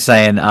starts off by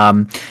saying,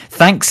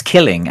 Thanks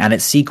Killing and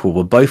its sequel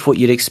were both what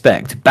you'd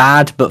expect.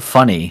 Bad but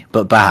funny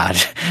but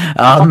bad.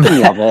 I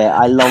love it.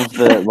 I love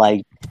that,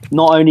 like,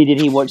 not only did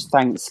he watch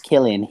Thanks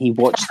Killing, he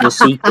watched the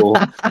sequel.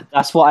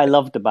 That's what I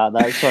loved about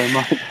that so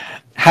much.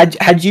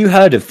 Had you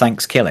heard of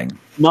Thanks Killing?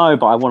 No,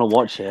 but I want to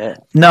watch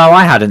it. No,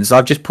 I hadn't. So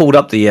I've just pulled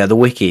up the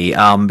wiki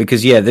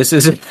because yeah, this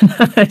is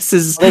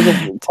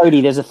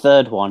Cody. There's a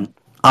third one.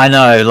 I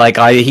know. Like,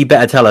 he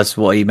better tell us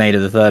what he made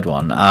of the third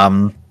one.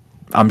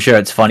 I'm sure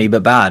it's funny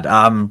but bad.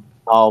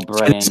 Oh,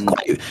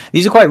 brilliant!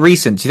 These are quite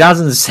recent,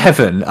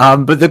 2007.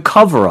 But the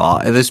cover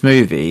art of this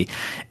movie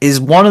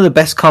is one of the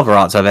best cover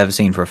arts I've ever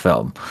seen for a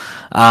film.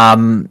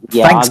 Yeah,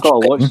 I've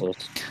got to watch this.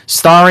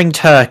 Starring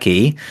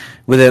Turkey,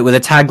 with a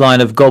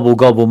tagline of "Gobble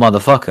gobble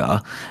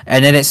motherfucker,"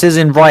 and then it says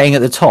in writing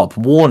at the top,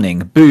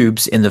 "Warning: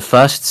 boobs in the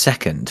first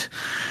second,"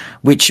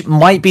 which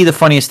might be the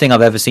funniest thing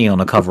I've ever seen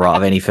on a cover art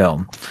of any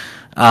film.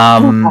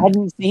 I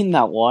hadn't seen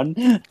that one.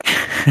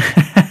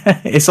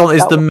 It's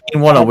the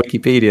main one on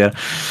Wikipedia.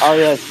 Oh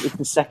yeah, it's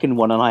the second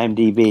one on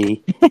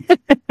IMDb.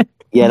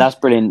 Yeah, that's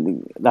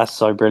brilliant. That's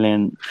so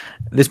brilliant.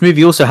 This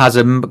movie also has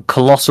a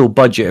colossal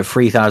budget of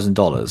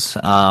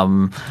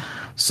 $3,000.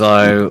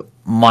 So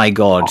my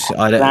God,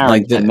 I don't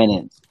like 10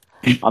 minutes.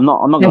 I'm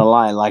not gonna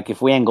lie. Like,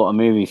 if we ain't got a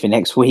movie for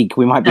next week,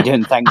 we might be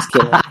doing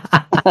Thanksgiving.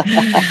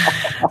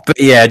 But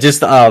yeah,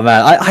 just oh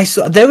man, I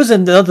saw there was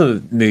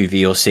another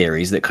movie or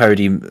series that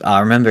Cody, I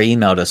remember,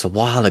 emailed us a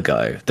while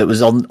ago that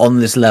was on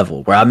this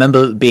level, where I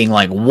remember being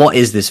like, "What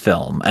is this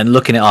film?" and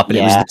looking it up, and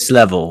it was this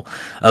level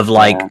of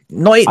like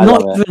not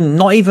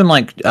even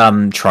like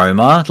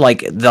trauma,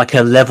 like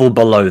a level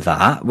below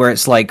that, where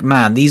it's like,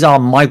 man, these are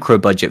micro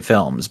budget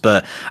films.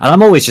 And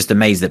I'm always just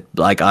amazed that,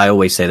 like, I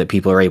always say that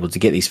people are able to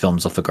get these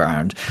films off the ground.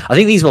 I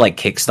think these were like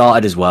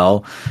kickstarted as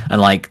well, and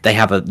like they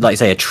have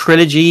a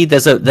trilogy.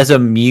 There's a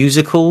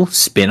musical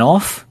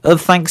spin-off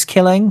of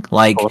Thanksgiving.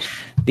 Like,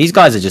 these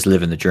guys are just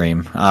living the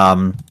dream.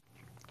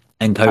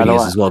 And Cody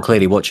is as well,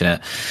 clearly watching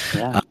it.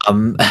 Yeah.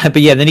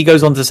 But yeah, then he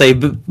goes on to say,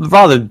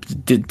 rather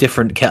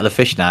different kettle of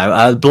fish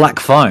now. Black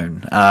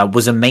Phone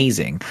was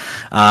amazing.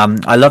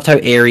 I loved how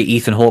eerie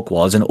Ethan Hawke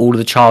was, and all of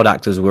the child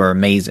actors were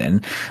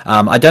amazing.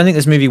 I don't think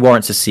this movie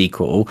warrants a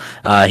sequel.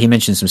 He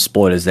mentioned some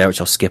spoilers there, which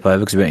I'll skip over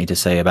because we don't need to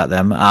say about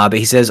them. But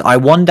he says, I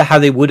wonder how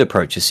they would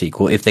approach a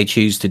sequel if they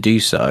choose to do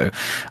so.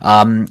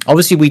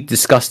 Obviously, we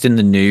discussed in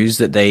the news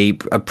that they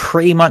are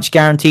pretty much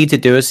guaranteed to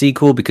do a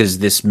sequel because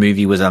this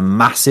movie was a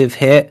massive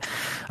hit.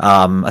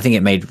 I think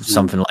it made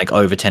something like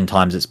over 10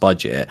 times its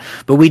budget.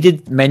 But we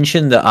did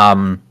mention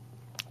that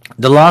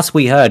the last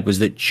we heard was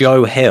that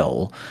Joe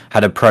Hill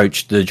had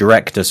approached the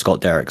director, Scott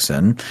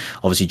Derrickson,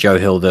 obviously Joe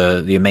Hill,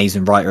 the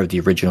amazing writer of the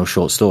original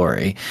short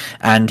story,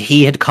 and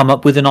he had come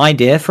up with an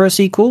idea for a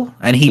sequel,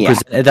 and he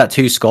presented that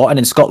to Scott, and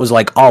then Scott was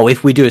like, oh,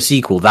 if we do a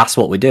sequel, that's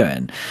what we're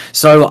doing.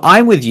 So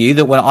I'm with you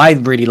that when I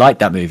really liked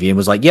that movie and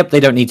was like, yep, they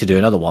don't need to do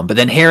another one, but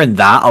then hearing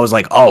that, I was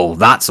like, oh,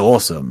 that's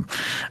awesome.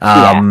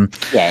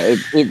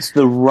 It's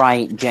the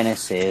right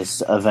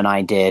genesis of an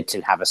idea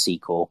to have a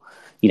sequel.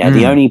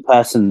 The only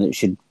person that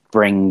should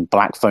bring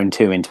Black Phone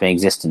 2 into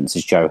existence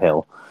is Joe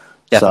Hill.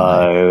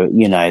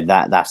 Definitely. So,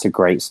 that's a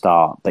great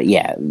start. But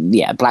yeah,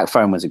 Black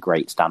Phone was a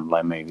great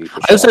standalone movie.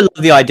 For sure. I also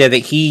love the idea that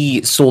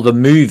he saw the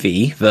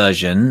movie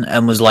version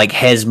and was like,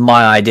 here's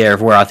my idea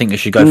of where I think it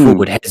should go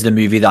forward. Here's the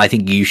movie that I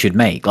think you should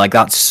make. Like,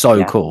 that's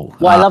so cool.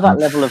 Well, I love that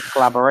level of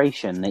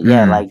collaboration.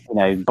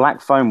 That,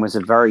 Black Phone was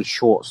a very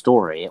short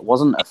story. It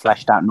wasn't a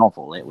fleshed out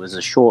novel. It was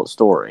a short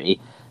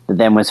story that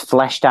then was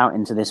fleshed out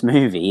into this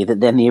movie that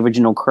then the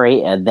original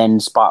creator then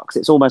sparks.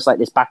 It's almost like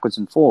this backwards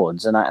and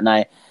forwards. And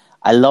I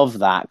love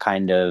that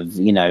kind of,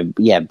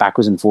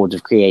 backwards and forwards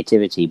of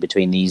creativity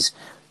between these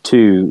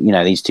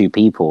two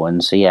people.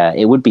 And so,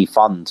 it would be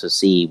fun to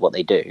see what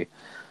they do.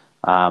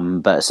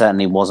 But it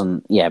certainly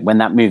wasn't, when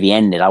that movie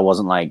ended, I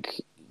wasn't like,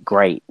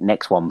 great,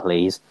 next one,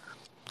 please.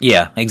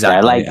 Yeah,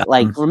 exactly.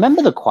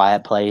 Remember The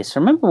Quiet Place?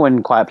 Remember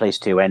when Quiet Place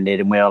 2 ended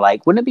and we were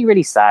like, wouldn't it be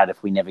really sad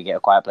if we never get a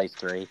Quiet Place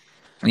 3?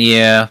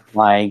 Yeah.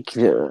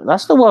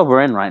 That's the world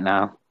we're in right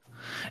now.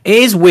 It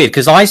is weird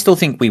because I still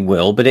think we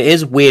will, but it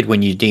is weird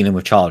when you're dealing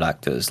with child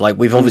actors. Like,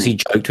 we've obviously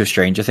joked with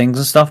Stranger Things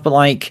and stuff, but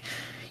like,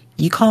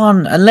 you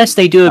can't unless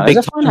they do a big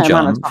time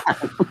jump.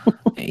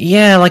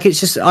 Yeah, it's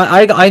just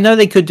I know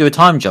they could do a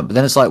time jump, but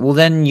then it's like, well,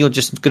 then you're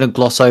just going to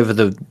gloss over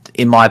the,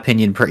 in my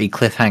opinion, pretty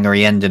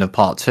cliffhangery ending of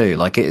part 2.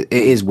 Like, it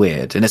is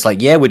weird, and it's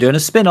like, yeah, we're doing a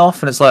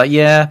spin-off, and it's like,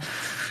 yeah,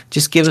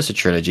 just give us a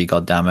trilogy,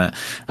 goddammit.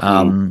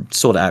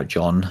 Sort it out,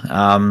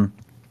 John.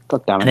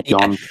 God damn it,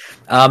 John.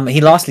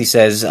 He lastly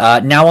says,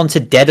 now on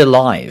to Dead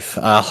Alive.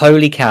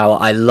 Holy cow,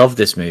 I love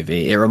this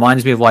movie. It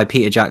reminds me of why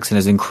Peter Jackson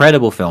is an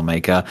incredible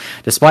filmmaker.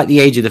 Despite the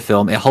age of the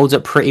film, it holds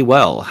up pretty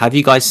well. Have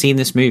you guys seen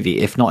this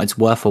movie? If not, it's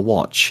worth a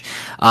watch.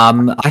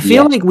 I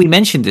feel like we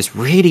mentioned this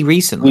really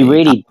recently.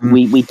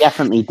 We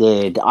definitely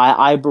did.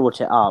 I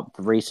brought it up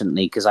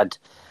recently because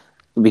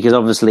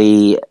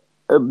obviously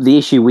the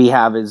issue we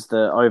have is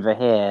that over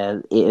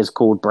here it is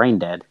called Brain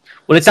Dead.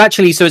 Well, it's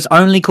actually, so it's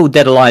only called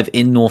Dead Alive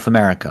in North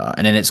America,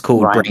 and then it's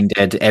called Brain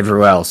Dead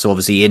everywhere else. So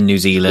obviously in New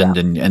Zealand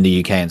and the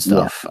UK and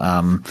stuff.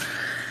 Yeah.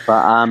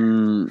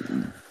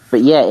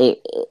 But yeah,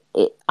 it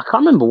I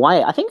can't remember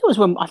why. I think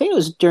it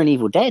was during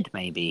Evil Dead,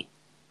 maybe.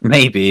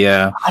 Maybe,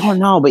 yeah. I don't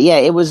know, but yeah,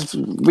 it was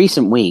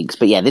recent weeks.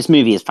 But yeah, this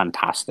movie is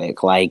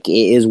fantastic. Like, it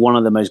is one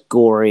of the most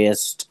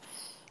goriest,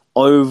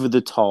 over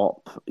the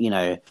top.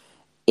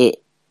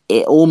 It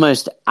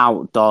almost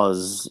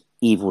outdoes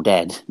Evil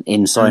Dead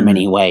in so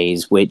many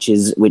ways, which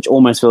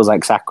almost feels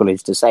like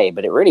sacrilege to say,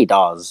 but it really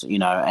does,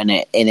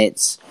 and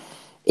it's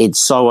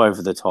so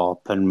over the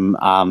top, and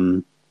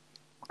I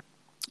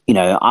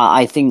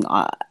think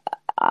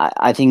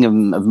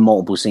of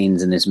multiple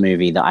scenes in this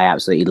movie that I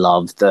absolutely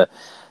love. The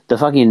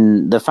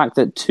fact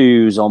that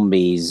 2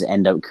 zombies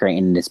end up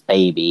creating this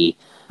baby,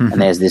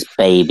 and there's this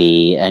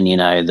baby, and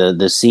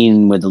the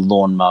scene with the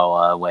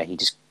lawnmower where he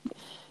just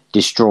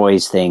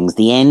destroys things.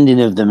 The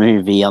ending of the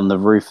movie on the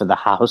roof of the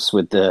house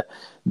with the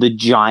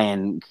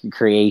giant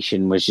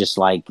creation was just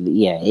like,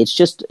 it's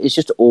just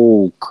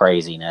all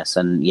craziness,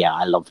 and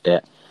I loved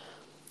it.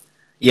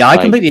 Yeah, I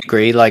completely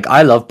agree. Like,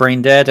 I love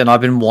Brain Dead, and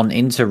I've been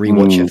wanting to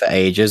rewatch it for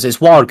ages.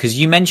 It's wild because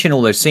you mention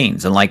all those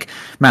scenes, and like,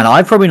 man,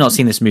 I've probably not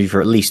seen this movie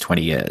for at least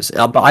 20 years,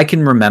 but I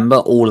can remember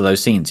all of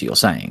those scenes that you're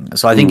saying.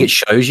 So I think it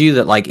shows you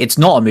that, like, it's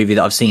not a movie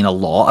that I've seen a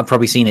lot. I've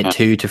probably seen it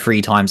 2 to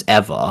 3 times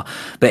ever,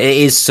 but it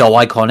is so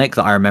iconic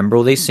that I remember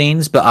all these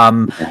scenes. But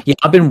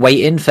I've been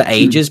waiting for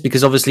ages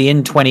because obviously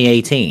in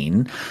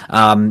 2018,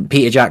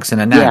 Peter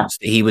Jackson announced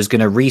that he was going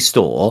to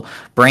restore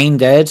Brain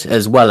Dead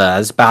as well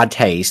as Bad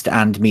Taste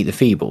and Meet the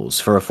Feebles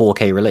for a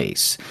 4K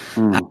release.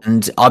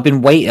 And I've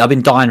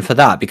been dying for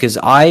that because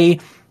I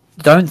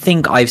don't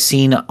think I've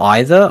seen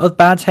either of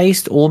Bad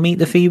Taste or Meet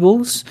the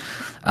Feebles.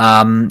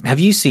 Have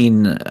you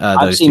seen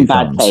I've those seen two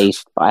Bad films?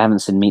 Taste, but I haven't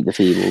seen Meet the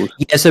Feebles.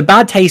 Yeah, so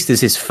Bad Taste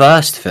is his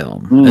first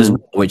film, as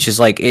well, which is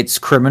like, it's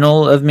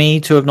criminal of me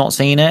to have not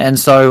seen it. And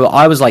so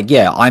I was like,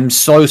 yeah, I'm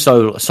so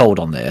sold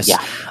on this. Yeah.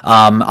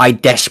 I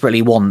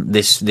desperately want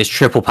this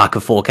triple pack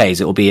of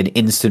 4Ks. It will be an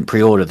instant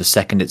pre-order the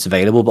second it's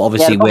available. But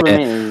obviously, the problem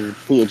is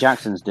Peter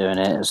Jackson's doing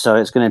it, so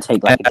it's going to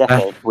take like a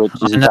decade, which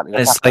is exactly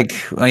it's like,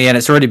 and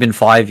it's already been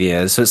 5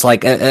 years. So it's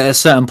like at a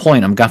certain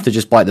point, I'm going to have to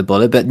just bite the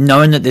bullet. But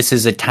knowing that this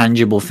is a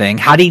tangible thing,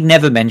 had he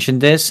never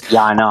mentioned this,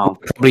 yeah, I know.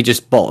 I probably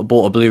just bought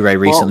a Blu-ray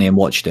recently and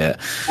watched it.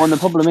 Well, the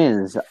problem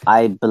is,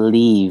 I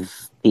believe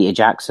Peter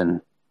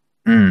Jackson.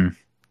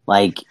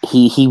 Like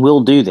he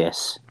will do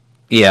this.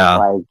 Yeah.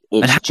 Like,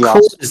 it's and how just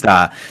cool is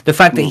that? The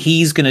fact that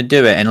he's going to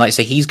do it, and like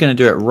say he's going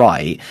to do it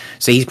right.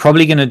 So he's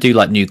probably going to do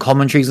like new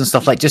commentaries and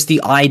stuff. Like, just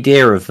the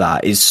idea of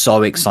that is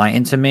so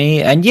exciting to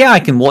me. And yeah, I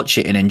can watch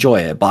it and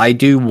enjoy it, but I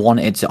do want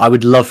it to. I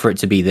would love for it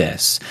to be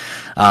this.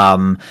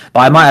 But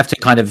I might have to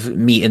kind of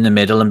meet in the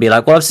middle and be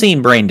like, well, I've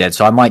seen Brain Dead,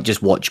 so I might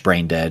just watch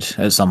Brain Dead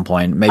at some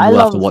point. Maybe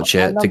we'll have to watch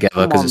it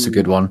together because it's a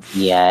good one.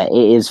 Yeah,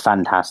 it is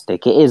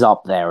fantastic. It is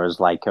up there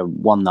as like a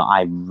one that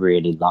I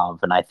really love,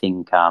 and I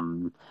think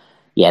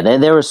yeah,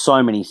 there are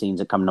so many scenes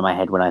that come to my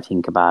head when I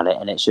think about it,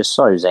 and it's just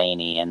so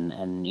zany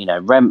and you know,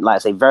 like I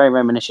say, very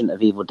reminiscent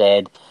of Evil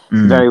Dead,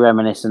 very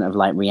reminiscent of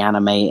like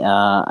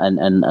Reanimator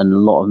and a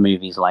lot of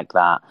movies like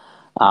that.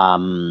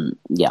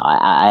 Yeah,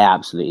 I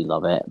absolutely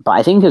love it. But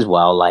I think as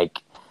well, like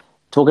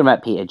talking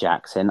about Peter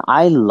Jackson,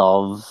 I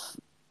love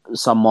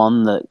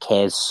someone that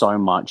cares so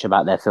much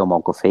about their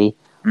filmography,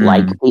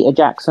 like Peter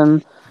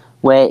Jackson,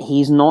 where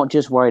he's not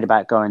just worried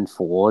about going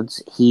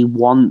forwards. He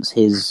wants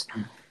his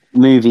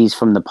movies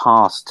from the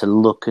past to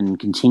look and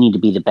continue to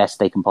be the best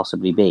they can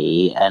possibly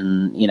be.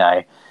 And, you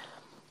know,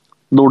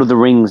 Lord of the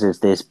Rings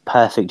is this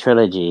perfect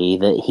trilogy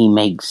that he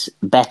makes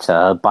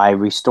better by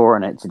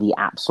restoring it to the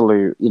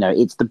absolute, you know,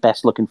 it's the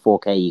best looking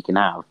 4K you can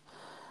have.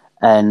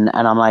 And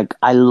I'm like,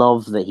 I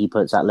love that he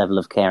puts that level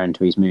of care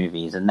into his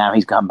movies. And now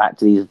he's gone back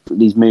to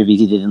these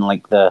movies he did in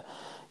like the,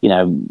 you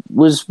know,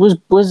 was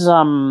Bad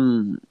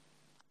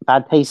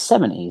Taste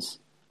 70s?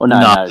 Or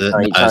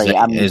sorry,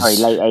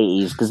 late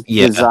 80s. Because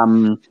it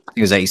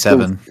was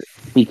 87.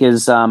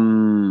 Because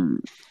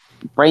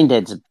Brain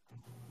Dead's,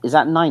 is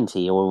that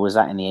 90 or was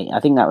that in the? I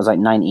think that was like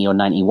 90 or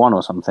 91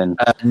 or something.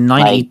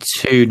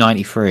 92,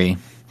 93.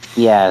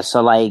 Yeah,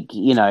 so like,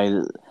 you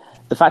know,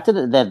 the fact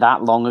that they're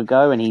that long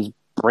ago and he's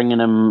bringing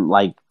them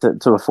like to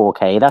a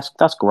 4K,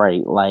 that's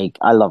great. Like,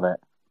 I love it.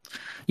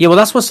 Yeah, well,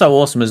 that's what's so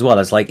awesome as well.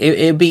 It's like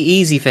it'd be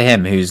easy for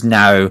him, who's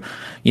now,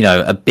 you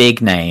know, a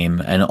big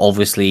name, and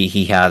obviously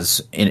he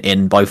has,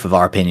 in both of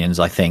our opinions,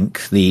 I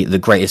think, the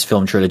greatest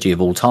film trilogy of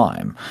all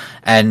time.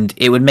 And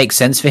it would make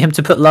sense for him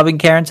to put love and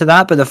care into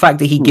that. But the fact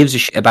that he gives a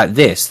shit about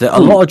this, that a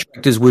lot of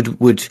directors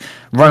would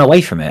run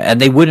away from it, and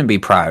they wouldn't be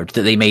proud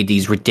that they made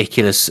these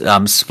ridiculous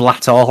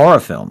splatter horror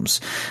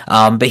films.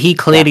 But he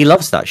clearly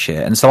loves that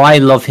shit, and so I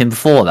love him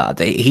for that.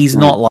 He's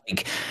not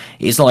like.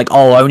 It's not like,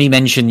 oh, I only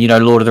mention, you know,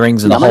 Lord of the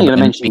Rings and The Hobbit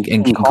and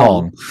King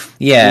Kong.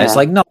 Yeah, it's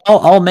like, no,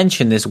 I'll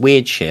mention this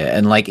weird shit.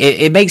 And like,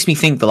 it makes me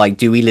think that, like,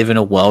 do we live in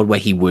a world where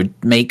he would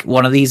make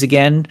one of these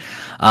again?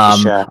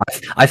 Sure.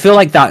 I feel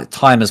like that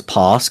time has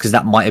passed, because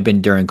that might have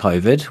been during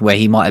COVID, where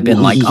he might have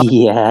been like, oh,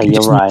 yeah,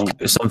 you're right.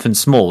 Something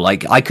small.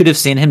 Like, I could have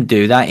seen him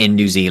do that in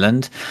New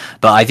Zealand,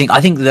 but I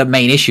think the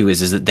main issue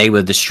is that they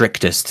were the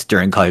strictest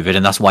during COVID,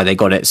 and that's why they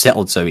got it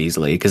settled so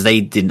easily, because they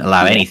didn't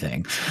allow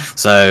anything.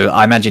 So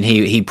I imagine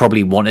he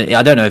probably wanted.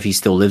 I don't know if he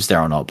still lives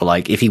there or not, but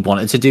like if he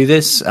wanted to do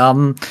this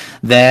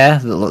there,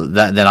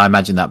 then I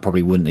imagine that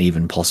probably wouldn't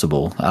even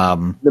possible.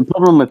 The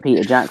problem with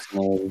Peter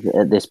Jackson is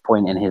at this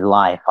point in his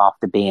life,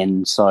 after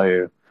being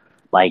so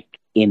like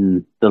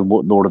in the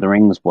Lord of the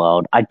Rings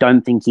world, I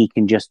don't think he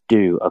can just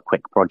do a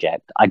quick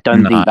project. I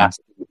don't think that's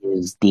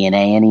his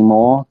DNA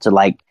anymore, to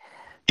like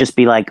just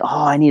be like,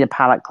 oh, I need a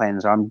palate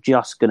cleanser, I'm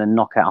just gonna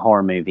knock out a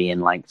horror movie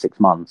in like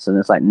 6 months. And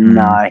it's like,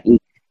 no,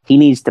 he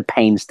needs to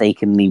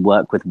painstakingly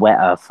work with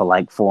Weta for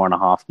like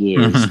 4.5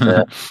 years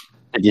to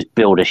just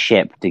build a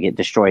ship to get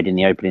destroyed in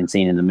the opening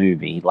scene in the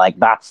movie. Like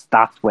that's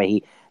where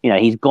he, you know,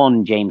 he's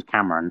gone James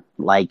Cameron.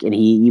 Like, and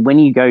he when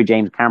you go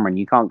James Cameron,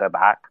 you can't go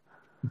back.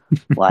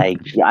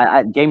 Like,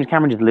 James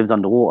Cameron just lives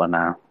underwater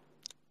now.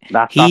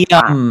 That's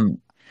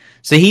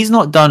so he's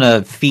not done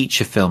a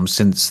feature film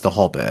since The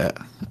Hobbit,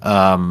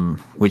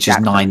 which is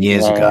 9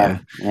 years ago.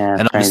 Yeah,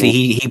 and obviously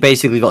he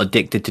basically got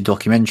addicted to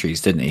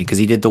documentaries, didn't he? Because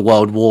he did the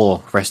World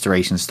War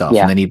restoration stuff,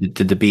 and then he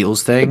did the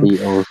Beatles thing. The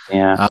Beatles,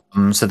 yeah.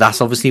 So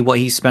that's obviously what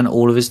he spent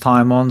all of his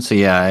time on. So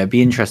yeah, it'd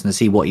be interesting to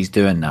see what he's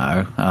doing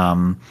now.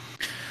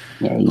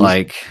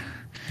 Like,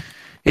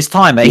 it's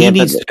time. He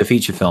needs to do a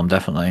feature film,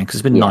 definitely, because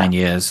it's been 9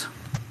 years.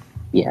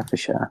 Yeah, for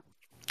sure.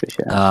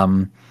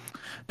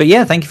 But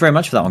yeah, thank you very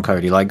much for that one,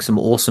 Cody. Like, some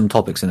awesome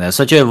topics in there.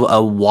 Such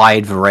a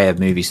wide array of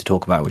movies to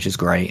talk about, which is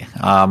great.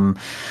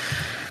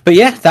 But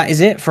yeah, that is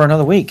it for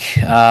another week.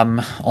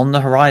 On the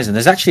horizon,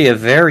 there's actually a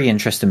very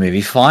interesting movie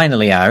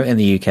finally out in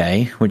the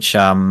UK, which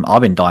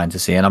I've been dying to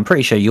see, and I'm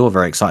pretty sure you're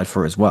very excited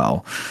for as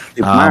well.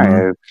 Super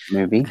Mario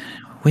movie.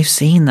 We've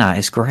seen that.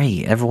 It's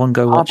great. Everyone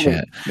go watch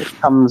it. It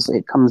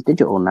comes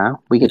digital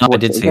now. We get. I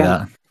did see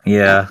that.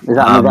 Yeah. Is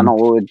that not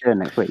what we're doing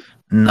next week?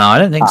 No, I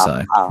don't think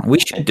so. We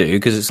should do,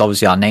 because it's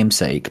obviously our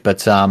namesake. But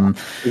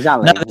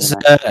exactly. No, there's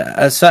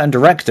a certain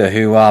director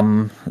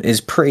who is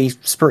pretty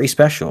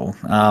special.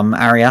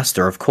 Ari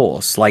Aster, of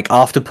course. Like,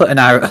 after putting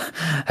out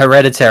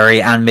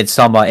Hereditary and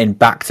Midsommar in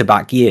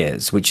back-to-back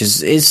years, which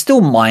is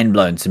still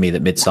mind-blown to me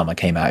that Midsommar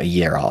came out a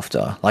year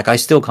after. Like, I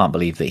still can't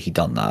believe that he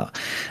done that.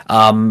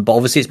 But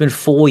obviously it's been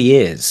 4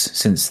 years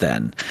since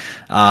then.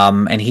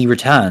 And he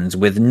returns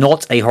with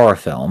not a horror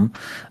film,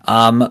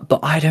 but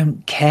I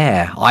don't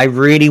care. I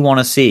really want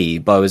to see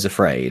Beau is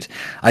Afraid.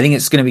 I think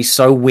it's going to be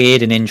so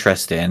weird and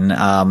interesting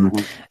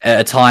at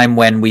a time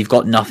when we've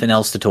got nothing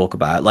else to talk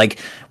about. Like,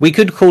 we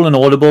could call an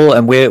audible,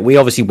 and we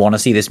obviously want to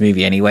see this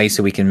movie anyway,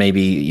 so we can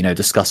maybe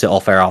discuss it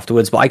off air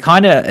afterwards. But I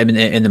kind of am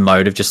in the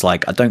mode of just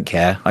like, I don't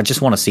care. I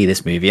just want to see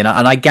this movie, and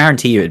I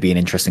guarantee you it'd be an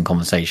interesting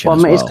conversation.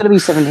 Well, it's going to be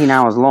 17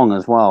 hours long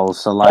as well.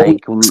 So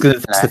like,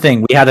 that's the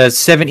thing. We had a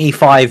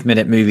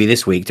 75-minute movie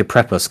this week to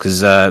prep us,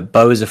 because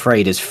Beau is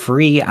Afraid is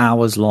 3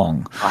 hours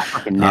long. I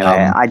fucking knew it.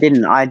 I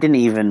didn't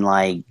even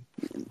like.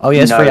 Oh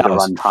yeah, it's 3 know the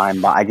hours.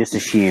 runtime, but I just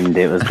assumed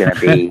it was going to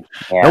be.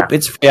 Yeah. Nope,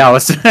 it's 3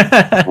 hours.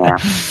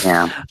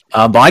 yeah.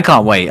 But I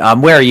can't wait.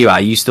 Where are you at?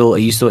 Are you still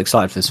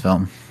excited for this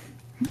film?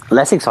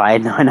 Less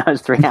excited. No, I know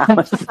it's 3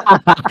 hours.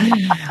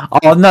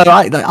 Oh no,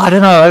 I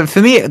don't know.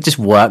 For me, it just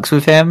works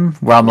with him.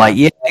 Where I'm like,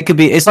 yeah, it could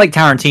be. It's like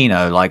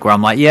Tarantino, like where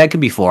I'm like, yeah, it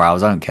could be 4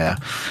 hours. I don't care.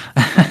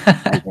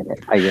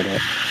 I get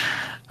it.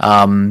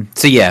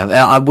 So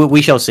yeah,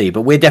 we shall see.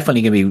 But we're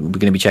definitely going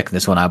to be checking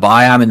this one out. But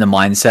I am in the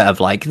mindset of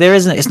like,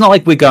 it's not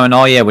like we're going,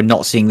 oh yeah, we're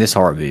not seeing this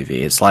horror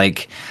movie. It's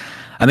like,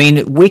 I mean,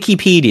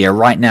 Wikipedia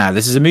right now.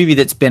 This is a movie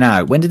that's been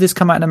out. When did this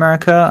come out in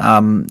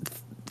America?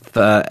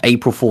 For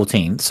April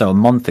 14th, so a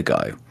month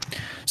ago.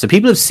 So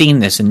people have seen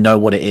this and know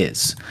what it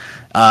is.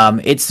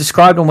 It's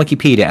described on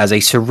Wikipedia as a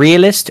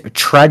surrealist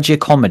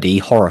tragicomedy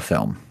horror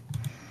film.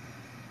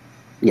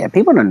 Yeah,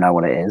 people don't know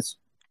what it is.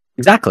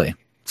 Exactly.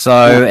 So,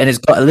 and it's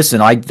got,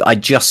 listen, I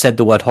just said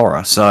the word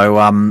horror, so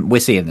we're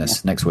seeing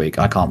this next week.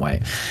 I can't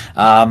wait.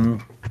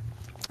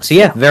 So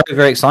yeah, very,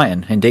 very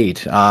exciting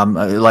indeed.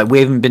 Like, we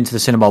haven't been to the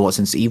cinema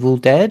since Evil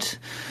Dead.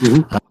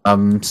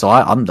 Mm-hmm. So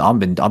I've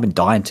been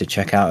dying to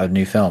check out a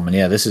new film, and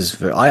yeah, this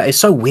is it's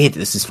so weird that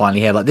this is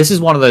finally here. Like, this is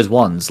one of those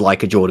ones,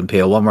 like a Jordan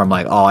Peele one, where I'm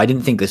like, oh, I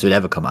didn't think this would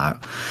ever come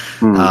out.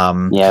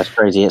 Yeah, it's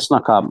crazy. It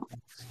snuck up.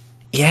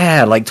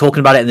 Yeah, like talking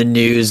about it in the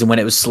news, and when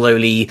it was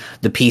slowly,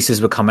 the pieces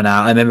were coming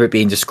out. I remember it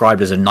being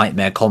described as a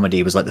nightmare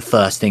comedy. It was like the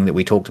first thing that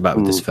we talked about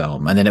with this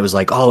film. And then it was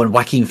like, oh, and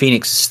Joaquin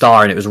Phoenix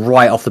star, and it was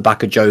right off the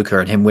back of Joker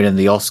and him winning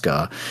the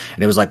Oscar.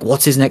 And it was like,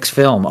 what's his next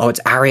film? Oh, it's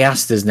Ari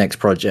Aster's next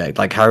project.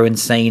 Like, how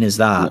insane is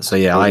that? So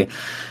yeah, I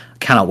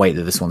cannot wait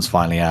that this one's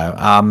finally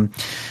out.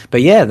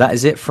 But yeah, that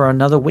is it for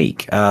another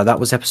week. That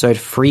was episode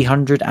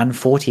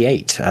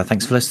 348.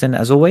 Thanks for listening,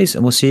 as always,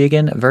 and we'll see you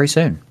again very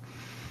soon.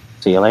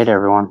 See you later,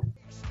 everyone.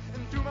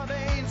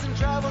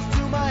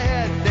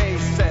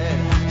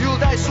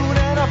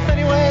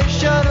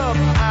 Shut up,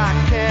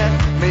 I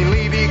can't,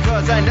 mainly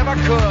because I never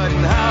could.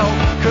 How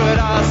could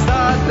I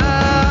start now?